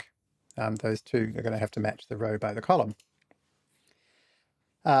won't work. Those two are going to have to match the row by the column.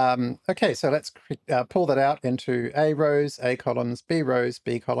 Okay, so let's pull that out into A rows, A columns, B rows,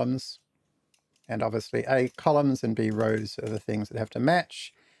 B columns. And obviously A columns and B rows are the things that have to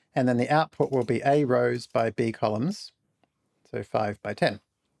match. And then the output will be A rows by B columns, so 5 by 10.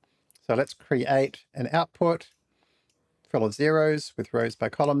 So let's create an output full of zeros with rows by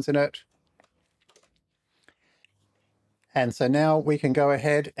columns in it. And so now we can go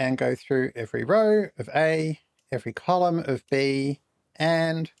ahead and go through every row of A, every column of B,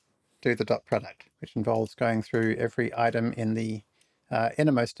 and do the dot product, which involves going through every item in the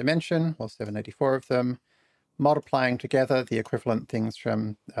innermost dimension, or 784 of them, multiplying together the equivalent things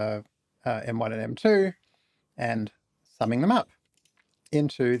from M1 and M2, and summing them up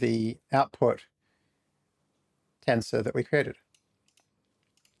into the output tensor that we created.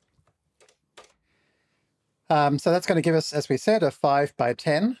 So that's going to give us, as we said, a 5 by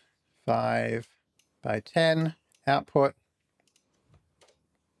 10 output.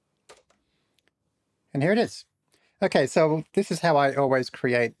 And here it is. Okay, so this is how I always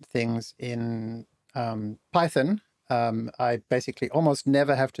create things in Python. I basically almost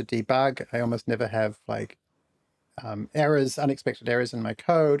never have to debug. I almost never have like errors, unexpected errors in my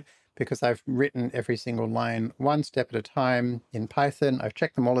code, because I've written every single line one step at a time in Python. I've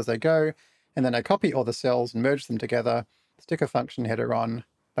checked them all as I go, and then I copy all the cells and merge them together, stick a function header on,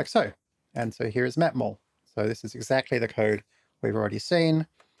 like so. And so here is mapmol. So this is exactly the code we've already seen,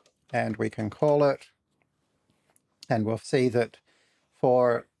 and we can call it, and we'll see that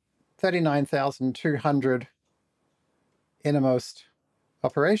for 39,200 innermost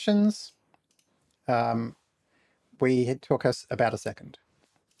operations, it took us about a second.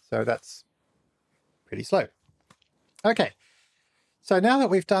 So that's pretty slow. Okay, so now that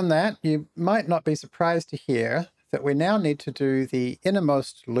we've done that, you might not be surprised to hear that we now need to do the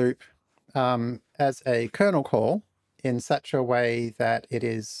innermost loop as a kernel call in such a way that it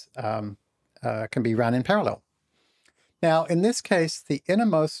is can be run in parallel. Now, in this case, the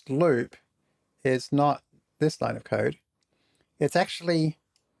innermost loop is not this line of code. It's actually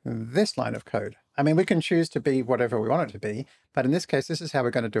this line of code. I mean, we can choose to be whatever we want it to be, but in this case, this is how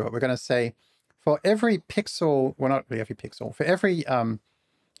we're going to do it. We're going to say for every pixel, well, not every pixel, for every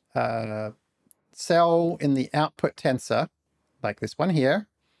cell in the output tensor, like this one here,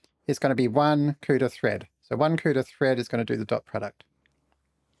 is going to be one CUDA thread. So one CUDA thread is going to do the dot product.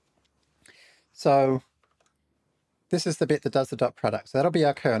 So this is the bit that does the dot product. So that'll be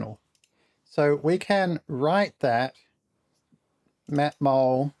our kernel. So we can write that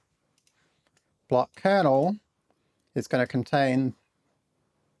mapmol block kernel is going to contain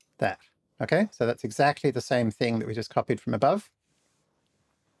that. Okay, so that's exactly the same thing that we just copied from above.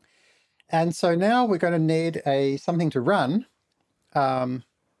 And so now we're going to need something to run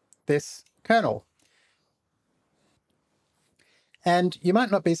this kernel. And you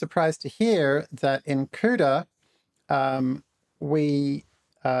might not be surprised to hear that in CUDA, we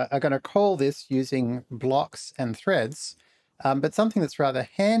are going to call this using blocks and threads. But something that's rather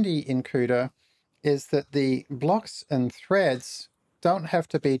handy in CUDA is that the blocks and threads don't have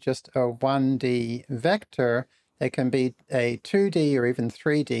to be just a 1D vector. They can be a 2D or even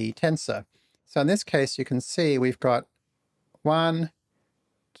 3D tensor. So in this case, you can see we've got 1,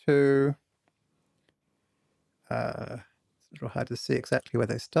 2, it's a little hard to see exactly where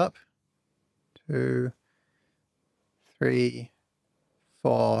they stop, 2, 3,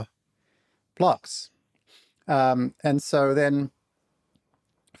 4 blocks. And so then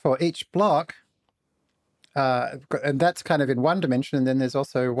for each block, and that's kind of in one dimension, and then there's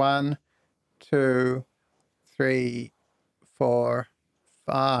also 1, 2, 3, 4,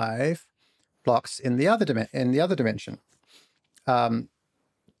 5 blocks in the other dimension. And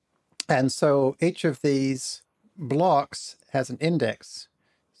so each of these blocks has an index.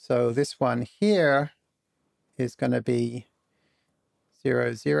 So this one here is going to be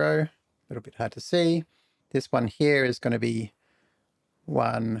 0, 0, a little bit hard to see. This one here is going to be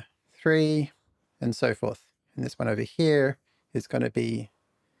 1, 3, and so forth. And this one over here is going to be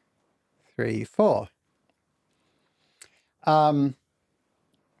 3, 4.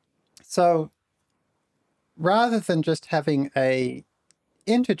 So rather than just having a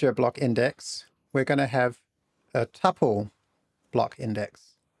integer block index, we're going to have a tuple block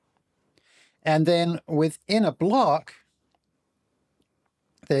index. And then within a block,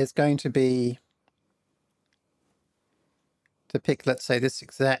 there's going to be, to pick, let's say, this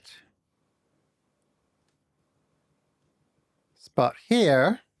exact spot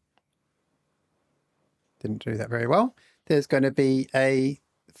here, didn't do that very well, there's going to be a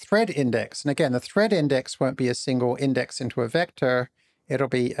thread index. And again, the thread index won't be a single index into a vector. It'll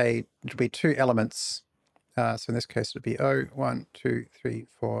be 2 elements. So in this case, it'll be 1, 2, 3,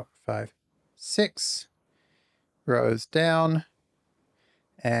 4, 5, 6 rows down,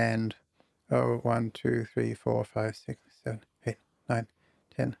 and 1, 2, 3, 4, 5, 6, 7, 8, 9,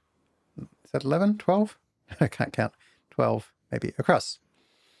 10. Is that 11, 12? I can't count. 12 maybe across.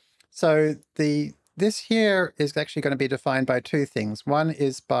 So this here is actually going to be defined by 2 things. One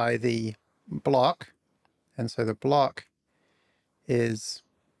is by the block, and so the block is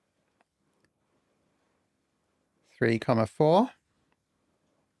 3, 4,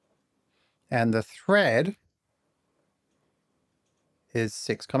 and the thread is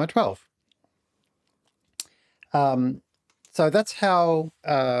 6, 12. So that's how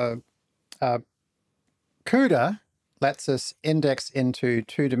CUDA lets us index into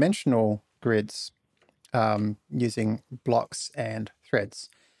 2-dimensional grids using blocks and threads.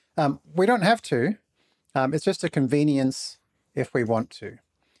 We don't have to. It's just a convenience if we want to.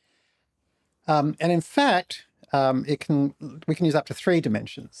 And in fact, we can use up to 3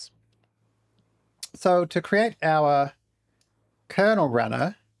 dimensions. So to create our kernel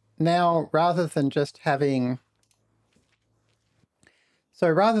runner, now rather than just having So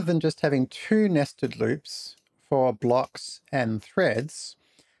rather than just having two nested loops for blocks and threads,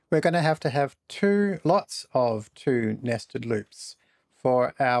 we're going to have lots of two nested loops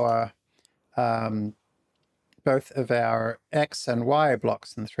for our both of our X and Y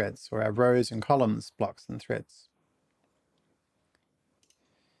blocks and threads, or our rows and columns blocks and threads.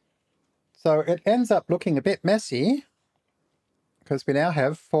 So it ends up looking a bit messy because we now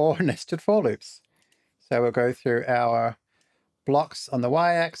have 4 nested for loops. So we'll go through our blocks on the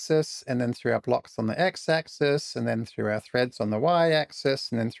y-axis, and then through our blocks on the x-axis, and then through our threads on the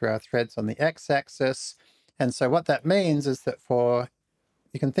y-axis, and then through our threads on the x-axis. And so what that means is that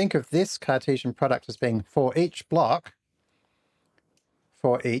you can think of this Cartesian product as being for each block,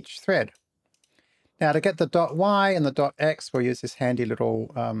 for each thread. Now to get the .y and the .x, we'll use this handy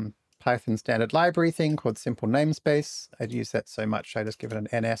little Python standard library thing called simple namespace. I'd use that so much I just give it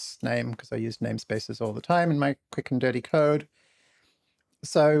an NS name because I use namespaces all the time in my quick and dirty code.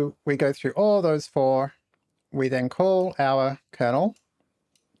 So we go through all those 4. We then call our kernel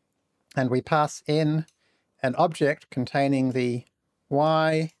and we pass in an object containing the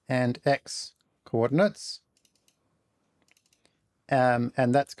y and x coordinates. And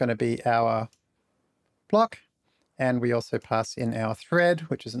that's going to be our block. And we also pass in our thread,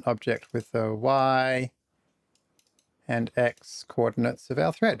 which is an object with the y and x coordinates of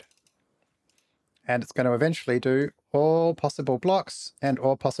our thread. And it's going to eventually do all possible blocks and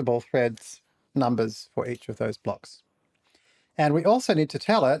all possible threads numbers for each of those blocks. And we also need to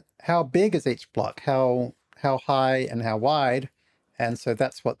tell it how big is each block, how high and how wide. And so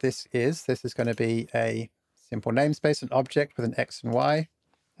that's what this is. This is going to be a simple namespace, an object with an x and y,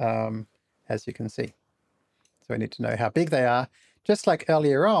 as you can see. So we need to know how big they are. Just like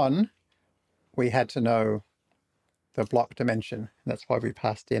earlier on, we had to know the block dimension. And that's why we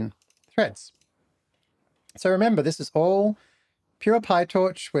passed in threads. So remember, this is all pure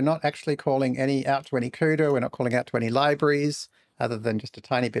PyTorch. We're not actually calling out to any CUDA. We're not calling out to any libraries other than just a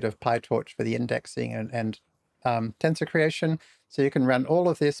tiny bit of PyTorch for the indexing and tensor creation. So you can run all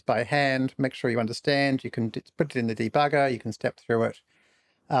of this by hand, make sure you understand. You can put it in the debugger. You can step through it.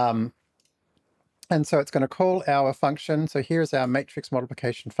 And so it's going to call our function. So here's our matrix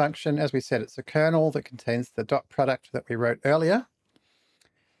multiplication function. As we said, it's a kernel that contains the dot product that we wrote earlier.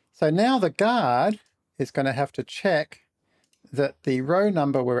 So now the guard is going to have to check that the row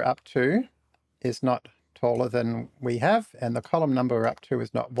number we're up to is not taller than we have, and the column number we're up to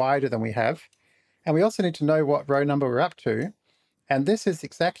is not wider than we have. And we also need to know what row number we're up to. And this is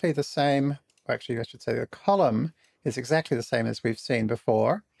exactly the same, or actually I should say the column is exactly the same as we've seen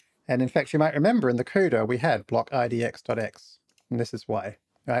before. And in fact, you might remember in the CUDA, we had block idx.x, and this is why,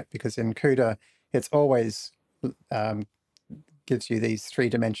 right? Because in CUDA, it's always gives you these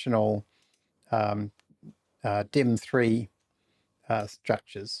 3-dimensional dim3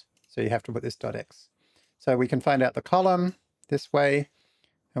 structures. So you have to put this .x. So we can find out the column this way,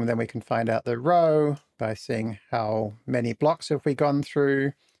 and then we can find out the row by seeing how many blocks have we gone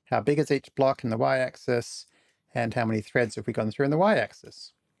through, how big is each block in the y-axis, and how many threads have we gone through in the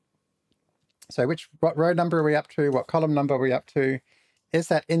y-axis. So what row number are we up to? What column number are we up to? Is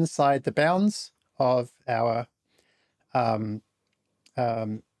that inside the bounds of our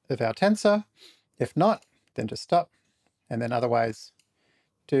tensor? If not, then just stop, and then otherwise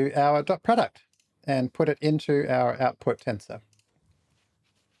do our dot product and put it into our output tensor.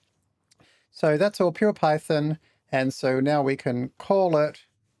 So that's all pure Python, and so now we can call it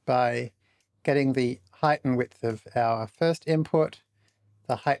by getting the height and width of our first input,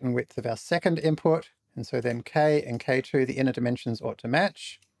 the height and width of our second input, and so then k and k2, the inner dimensions ought to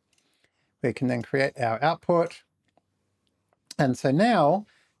match. We can then create our output, and so now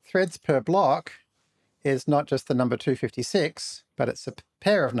threads per block is not just the number 256, but it's a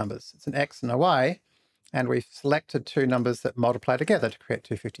pair of numbers. It's an x and a y, and we've selected 2 numbers that multiply together to create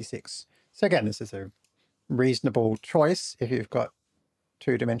 256. So again, this is a reasonable choice if you've got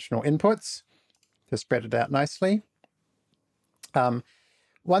 2-dimensional inputs to spread it out nicely.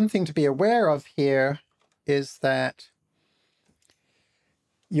 One thing to be aware of here is that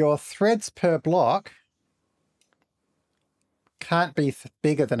your threads per block can't be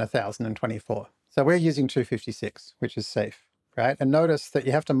bigger than 1024. So we're using 256, which is safe, right? And notice that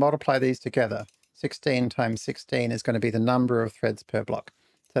you have to multiply these together. 16 times 16 is going to be the number of threads per block.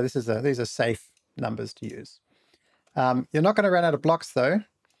 So these are safe numbers to use. You're not going to run out of blocks though.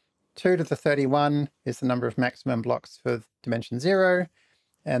 2 to the 31 is the number of maximum blocks for dimension 0,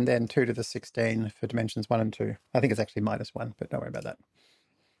 and then 2 to the 16 for dimensions 1 and 2. I think it's actually -1, but don't worry about that.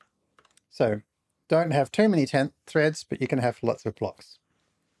 So don't have too many threads, but you can have lots of blocks.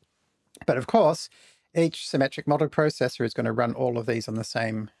 But of course, Each symmetric multiprocessor is going to run all of these on the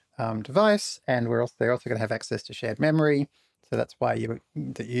same device, and they're also going to have access to shared memory. So that's why you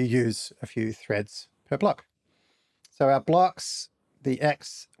use a few threads per block. So our blocks, the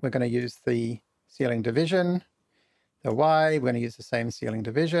X, we're going to use the ceiling division. The Y, we're going to use the same ceiling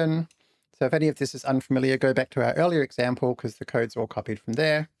division. So if any of this is unfamiliar, go back to our earlier example because the code's all copied from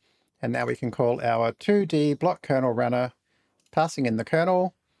there. And now we can call our 2D block kernel runner, passing in the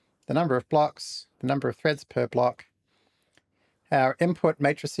kernel, the number of blocks, the number of threads per block, our input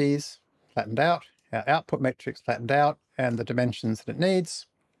matrices flattened out, our output matrix flattened out, and the dimensions that it needs,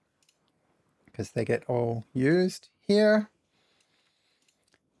 because they get all used here,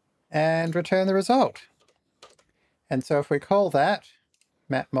 and return the result. And so if we call that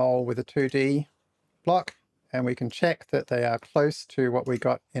matmul with a 2D block, and we can check that they are close to what we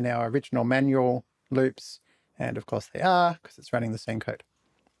got in our original manual loops, and of course they are, because it's running the same code.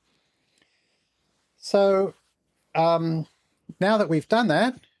 So now that we've done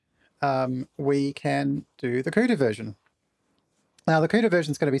that, we can do the CUDA version. Now the CUDA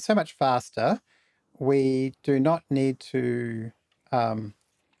version is going to be so much faster. We do not need to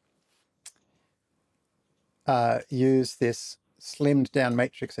use this slimmed down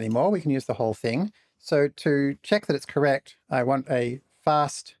matrix anymore. We can use the whole thing. So to check that it's correct, I want a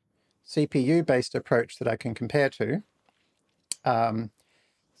fast CPU-based approach that I can compare to.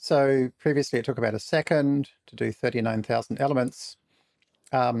 So previously it took about a second to do 39,000 elements.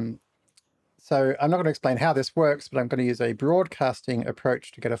 So I'm not going to explain how this works, but I'm going to use a broadcasting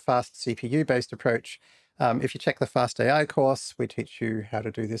approach to get a fast CPU-based approach. If you check the Fast AI course, we teach you how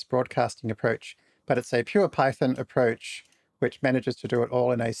to do this broadcasting approach, but it's a pure Python approach which manages to do it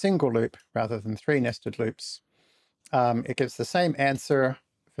all in a single loop rather than 3 nested loops. It gives the same answer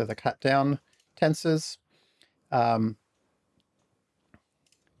for the cut down tensors.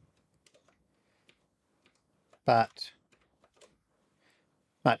 But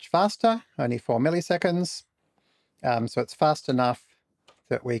much faster, only 4 milliseconds. So it's fast enough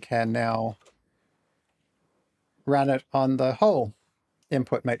that we can now run it on the whole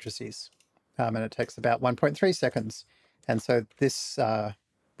input matrices. And it takes about 1.3 seconds. And so this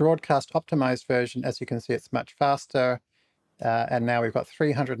broadcast optimized version, as you can see, it's much faster. And now we've got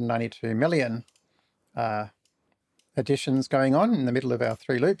 392 million additions going on in the middle of our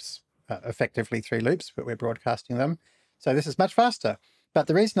 3 loops, effectively 3 loops, but we're broadcasting them. So this is much faster. But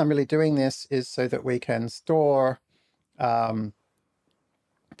the reason I'm really doing this is so that we can store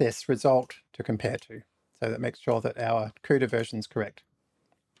this result to compare to. So that makes sure that our CUDA version is correct.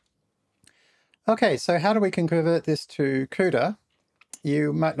 Okay, so how do we convert this to CUDA?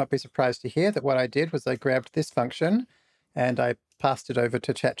 You might not be surprised to hear that what I did was I grabbed this function and I passed it over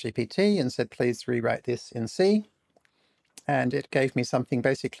to ChatGPT and said, please rewrite this in C. And it gave me something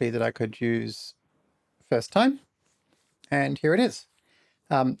basically that I could use first time. And here it is.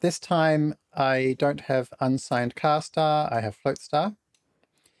 This time I don't have unsigned char star, I have float star.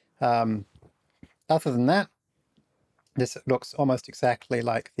 Other than that, this looks almost exactly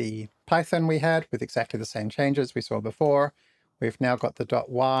like the Python we had with exactly the same changes we saw before. We've now got the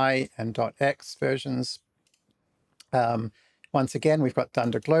 .y and .x versions. Once again, we've got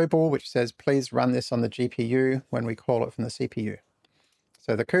Dunder Global, which says, please run this on the GPU when we call it from the CPU.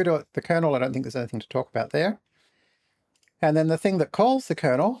 So the kernel, I don't think there's anything to talk about there. And then the thing that calls the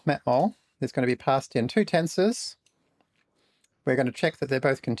kernel, matmul, is going to be passed in 2 tensors. We're going to check that they're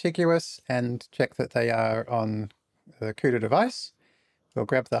both contiguous and check that they are on the CUDA device. We'll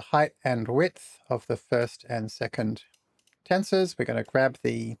grab the height and width of the first and second tensors. We're going to grab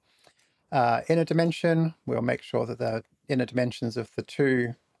the inner dimension. We'll make sure that the inner dimensions of the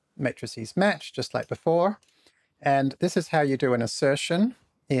 2 matrices match, just like before. And this is how you do an assertion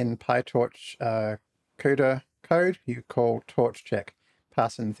in PyTorch CUDA code. You call torch check.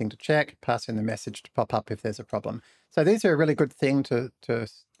 Pass in the thing to check, pass in the message to pop up if there's a problem. So these are a really good thing to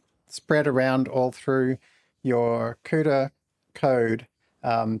spread around all through your CUDA code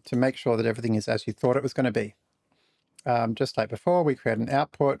to make sure that everything is as you thought it was going to be. Just like before, we create an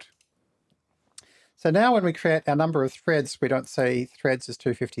output. So now when we create our number of threads, we don't say threads is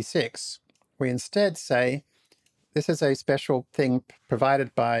 256. We instead say, this is a special thing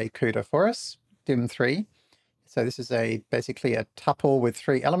provided by CUDA for us, dim3. So this is basically a tuple with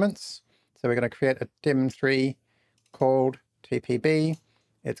 3 elements. So we're going to create a dim3 called TPB.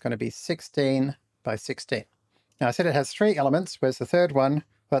 It's going to be 16 by 16. Now I said it has 3 elements. Where's the third one?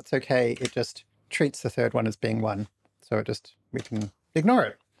 Well, that's okay. It just treats the third one as being 1. So we can ignore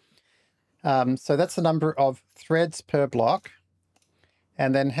it. So that's the number of threads per block.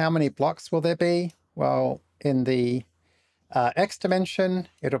 And then how many blocks will there be? Well, in the X dimension,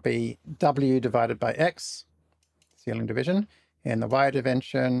 it'll be W divided by X, ceiling division. In the Y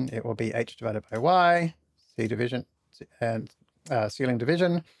dimension, it will be H divided by Y, C division, and ceiling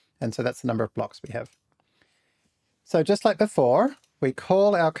division. And so that's the number of blocks we have. So just like before, we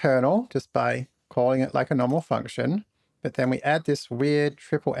call our kernel just by calling it like a normal function, but then we add this weird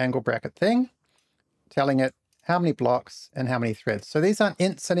triple angle bracket thing, telling it how many blocks and how many threads. So these aren't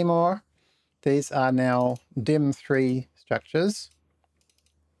ints anymore. These are now dim3 structures.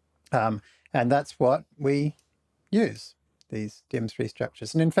 And that's what we use, these dim3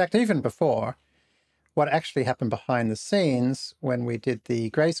 structures. And in fact, even before, what actually happened behind the scenes when we did the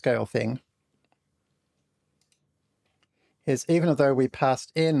grayscale thing is even though we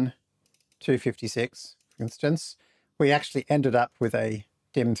passed in 256, for instance, we actually ended up with a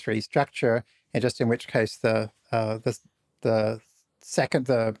dim3 structure, and just in which case the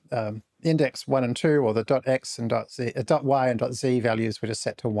index 1 and 2, or the .x and .y and .z values were just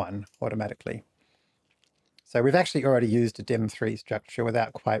set to 1 automatically. So we've actually already used a dim3 structure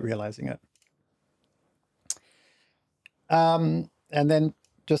without quite realizing it. And then,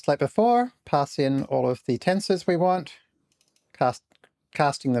 just like before, pass in all of the tensors we want,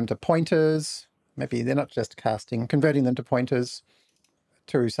 casting them to pointers. Maybe they're not just casting, converting them to pointers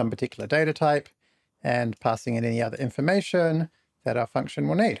to some particular data type, and passing in any other information that our function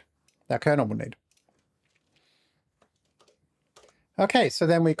will need, our kernel will need. Okay, so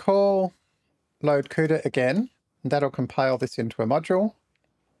then we call load CUDA again, and that'll compile this into a module.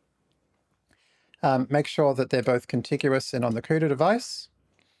 Make sure that they're both contiguous and on the CUDA device.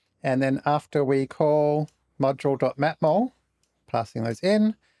 And then after we call module.matmul, passing those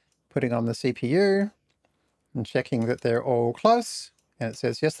in, putting on the CPU, and checking that they're all close, and it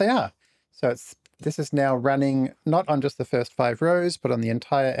says, yes, they are. So this is now running not on just the first 5 rows, but on the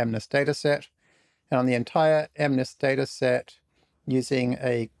entire MNIST dataset. And on the entire MNIST dataset, using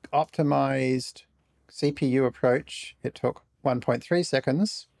a optimized CPU approach, it took 1.3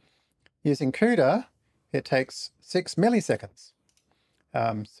 seconds. Using CUDA, it takes 6 milliseconds.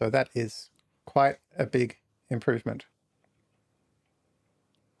 So that is quite a big improvement.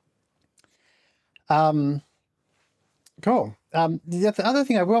 Cool. The other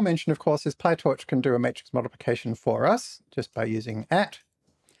thing I will mention, of course, is PyTorch can do a matrix multiplication for us just by using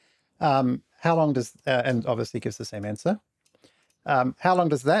 @. How long does, and obviously gives the same answer. How long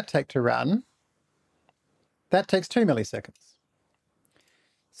does that take to run? That takes 2 milliseconds.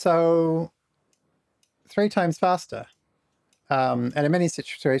 So 3 times faster. And in many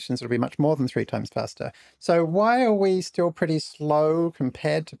situations, it'll be much more than 3 times faster. So why are we still pretty slow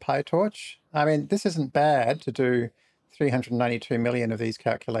compared to PyTorch? I mean, this isn't bad to do 392 million of these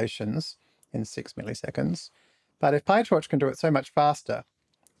calculations in 6 milliseconds. But if PyTorch can do it so much faster,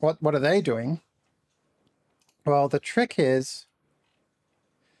 what are they doing? Well, the trick is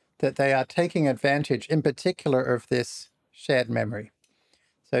that they are taking advantage, in particular, of this shared memory.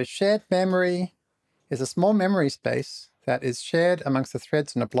 So shared memory is a small memory space that is shared amongst the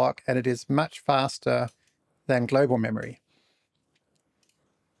threads in a block, and it is much faster than global memory.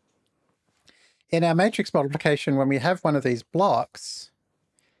 In our matrix multiplication, when we have one of these blocks,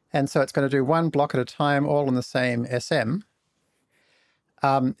 and so it's going to do one block at a time, all in the same SM,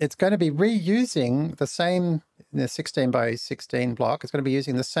 it's going to be reusing the same 16 by 16 block. It's going to be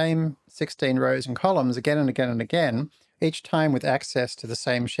using the same 16 rows and columns again and again and again, each time with access to the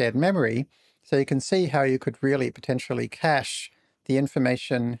same shared memory. So you can see how you could really potentially cache the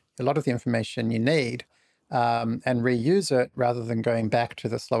information, a lot of the information you need, and reuse it rather than going back to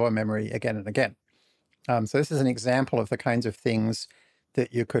the slower memory again and again. So this is an example of the kinds of things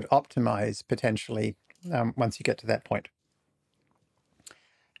that you could optimize potentially once you get to that point.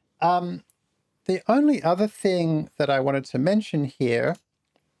 The only other thing that I wanted to mention here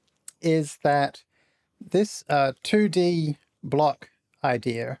is that this 2D block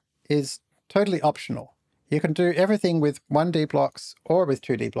idea is totally optional. You can do everything with 1D blocks or with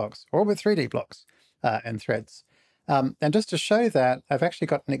 2D blocks or with 3D blocks and threads. And just to show that, I've actually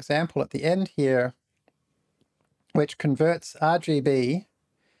got an example at the end here which converts RGB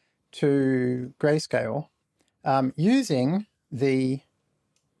to grayscale using the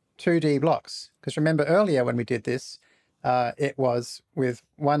 2D blocks. Because remember earlier when we did this, it was with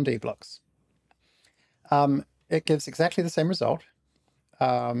 1D blocks. It gives exactly the same result.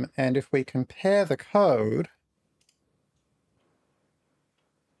 And if we compare the code,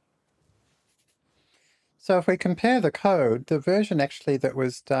 so if we compare the code, the version actually that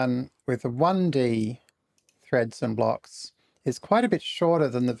was done with the 1D threads and blocks is quite a bit shorter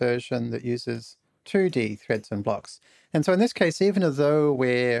than the version that uses 2D threads and blocks. And so in this case, even though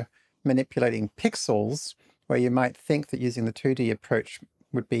we're manipulating pixels, where you might think that using the 2D approach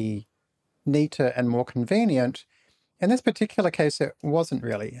would be neater and more convenient, in this particular case, it wasn't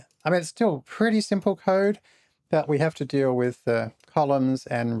really. I mean, it's still pretty simple code, but we have to deal with the columns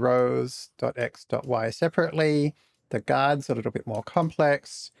and rows .x, .y separately. The guards are a little bit more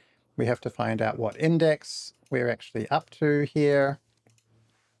complex. We have to find out what index we're actually up to here.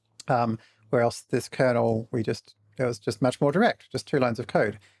 Where else this kernel, it was just much more direct, just 2 lines of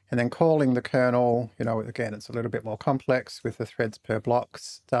code. And then calling the kernel, you know, again, it's a little bit more complex with the threads per block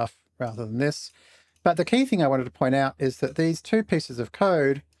stuff rather than this. But the key thing I wanted to point out is that these 2 pieces of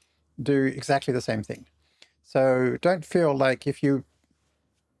code do exactly the same thing. So don't feel like if you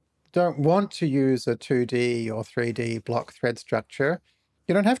don't want to use a 2D or 3D block thread structure,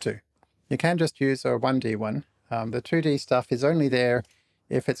 you don't have to. You can just use a 1D one. The 2D stuff is only there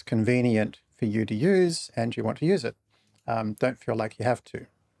if it's convenient for you to use and you want to use it. Don't feel like you have to.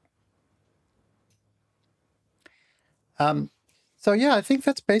 So yeah, I think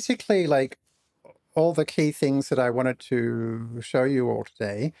that's basically like all the key things that I wanted to show you all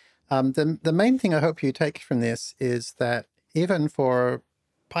today. The main thing I hope you take from this is that even for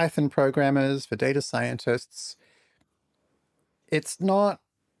Python programmers, for data scientists, it's not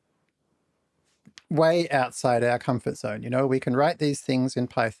way outside our comfort zone. You know, we can write these things in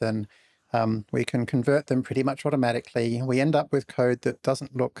Python. We can convert them pretty much automatically. We end up with code that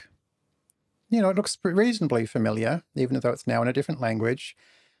doesn't look, you know, it looks reasonably familiar, even though it's now in a different language.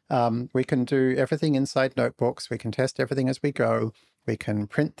 We can do everything inside notebooks. We can test everything as we go. We can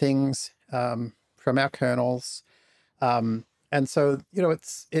print things from our kernels. And so, you know,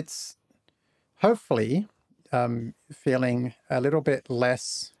 it's hopefully feeling a little bit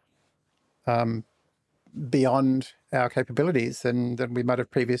less beyond our capabilities than we might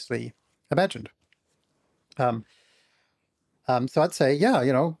have previously imagined. So I'd say, yeah,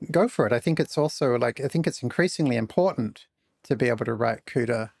 you know, go for it. I think it's also like, I think it's increasingly important to be able to write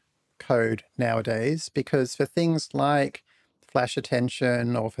CUDA code nowadays, because for things like flash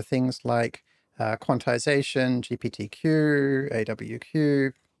attention or for things like quantization, GPTQ,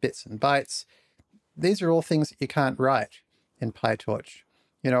 AWQ, bits and bytes, these are all things that you can't write in PyTorch.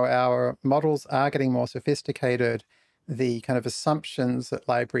 You know, our models are getting more sophisticated. The kind of assumptions that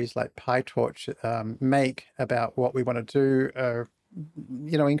libraries like PyTorch make about what we want to do are,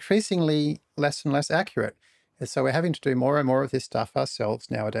 you know, increasingly less and less accurate. And so we're having to do more and more of this stuff ourselves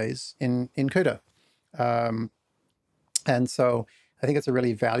nowadays in CUDA. And so I think it's a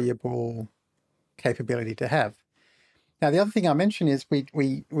really valuable capability to have. Now, the other thing I'll mention is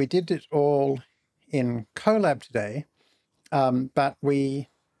we did it all in Colab today, but we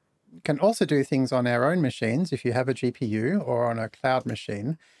can also do things on our own machines if you have a GPU or on a cloud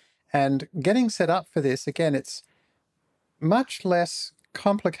machine. And getting set up for this, again, it's much less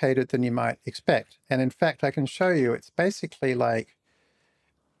complicated than you might expect. And in fact, I can show you, it's basically like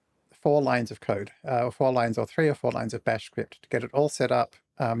 4 lines of code, 4 lines or 3 or 4 lines of bash script to get it all set up.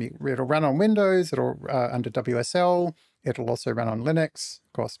 It'll run on Windows, it'll under WSL, it'll also run on Linux.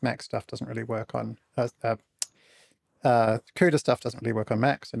 Of course, Mac stuff doesn't really work on, CUDA stuff doesn't really work on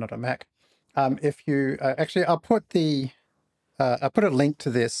Mac, so not a Mac. If you, actually, I'll put a link to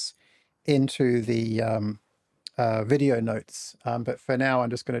this into the video notes, but for now I'm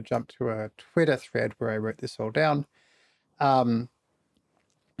just going to jump to a Twitter thread where I wrote this all down to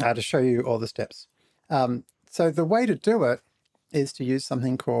show you all the steps. So the way to do it is to use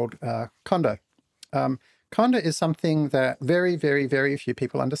something called Conda. Conda is something that very, very, very few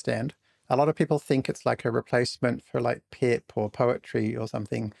people understand. A lot of people think it's like a replacement for like pip or poetry or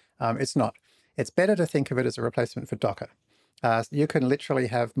something. It's not. It's better to think of it as a replacement for Docker. You can literally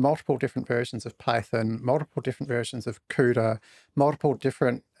have multiple different versions of Python, multiple different versions of CUDA, multiple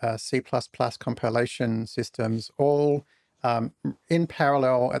different C++ compilation systems, all in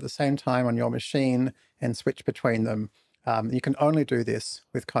parallel at the same time on your machine and switch between them. You can only do this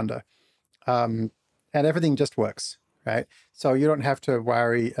with Conda. And everything just works, right? So you don't have to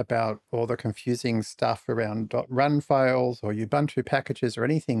worry about all the confusing stuff around .run files or Ubuntu packages or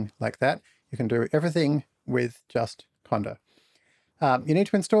anything like that. You can do everything with just Conda. You need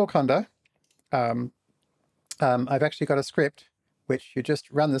to install Conda. I've actually got a script, which you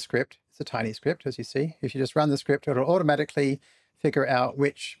just run the script. It's a tiny script, as you see. If you just run the script, it'll automatically figure out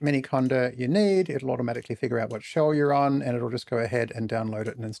which mini Conda you need. It'll automatically figure out what shell you're on, and it'll just go ahead and download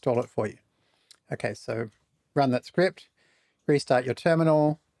it and install it for you. Okay, so run that script, restart your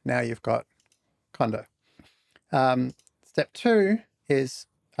terminal. Now you've got Conda. Step 2 is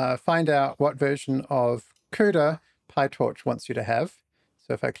find out what version of CUDA PyTorch wants you to have.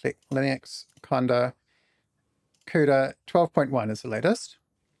 So if I click Linux, Conda, CUDA 12.1 is the latest.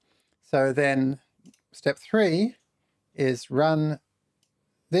 So then step 3 is run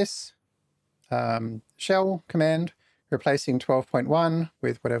this shell command, replacing 12.1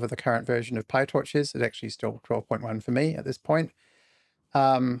 with whatever the current version of PyTorch is. It's actually still 12.1 for me at this point.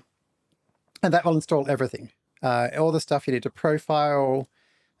 And that will install everything. All the stuff you need to profile,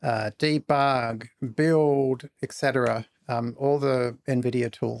 debug, build, etc. All the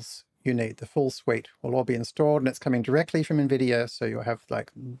NVIDIA tools you need, the full suite, will all be installed, and it's coming directly from NVIDIA, so you'll have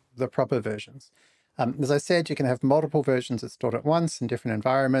like the proper versions. As I said, you can have multiple versions installed at once in different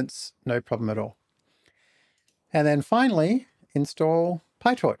environments, no problem at all. And then finally, install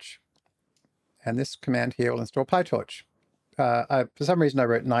PyTorch. And this command here will install PyTorch. For some reason I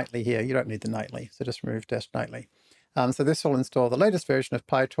wrote nightly here. You don't need the nightly, so just remove -nightly. So this will install the latest version of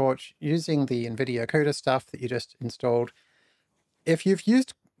PyTorch using the NVIDIA CUDA stuff that you just installed. If you've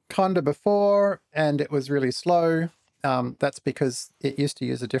used Conda before and it was really slow, that's because it used to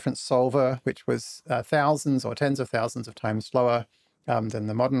use a different solver, which was thousands or tens of thousands of times slower than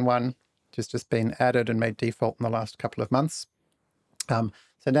the modern one, which has just been added and made default in the last couple of months. So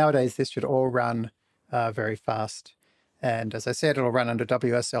nowadays this should all run very fast. And as I said, it'll run under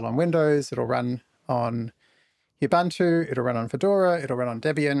WSL on Windows, it'll run on Ubuntu, it'll run on Fedora, it'll run on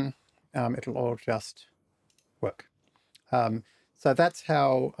Debian, it'll all just work. So that's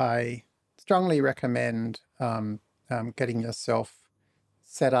how I strongly recommend getting yourself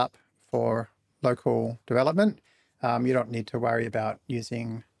set up for local development. You don't need to worry about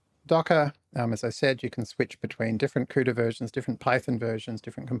using Docker. As I said, you can switch between different CUDA versions, different Python versions,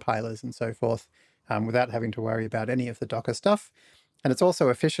 different compilers and so forth without having to worry about any of the Docker stuff. And it's also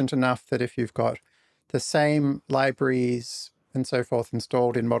efficient enough that if you've got the same libraries and so forth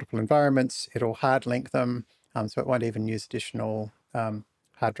installed in multiple environments, it'll hard link them, so it won't even use additional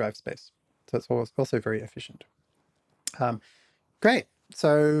hard drive space. So it's also very efficient. Great.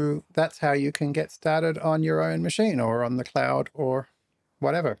 So that's how you can get started on your own machine or on the cloud or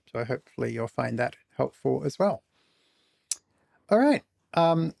whatever. So hopefully you'll find that helpful as well. All right.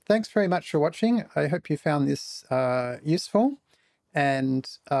 Thanks very much for watching. I hope you found this useful, and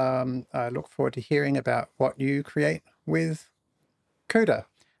I look forward to hearing about what you create with CUDA.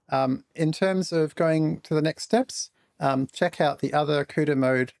 In terms of going to the next steps, check out the other CUDA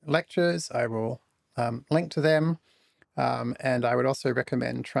mode lectures. I will link to them. And I would also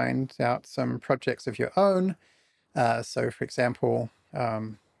recommend trying out some projects of your own. So for example,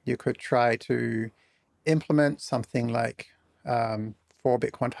 you could try to implement something like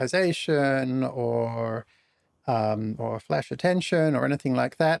 4-bit quantization or flash attention or anything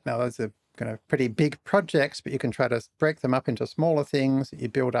like that. Now those are kind of pretty big projects, but you can try to break them up into smaller things that you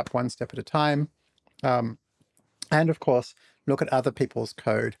build up one step at a time. And of course, look at other people's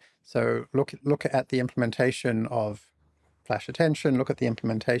code. So look at the implementation of flash attention, look at the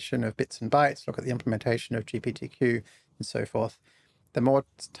implementation of bits and bytes, look at the implementation of GPTQ and so forth. The more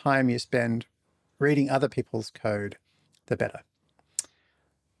time you spend reading other people's code, the better.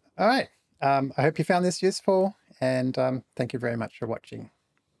 All right. I hope you found this useful, and thank you very much for watching.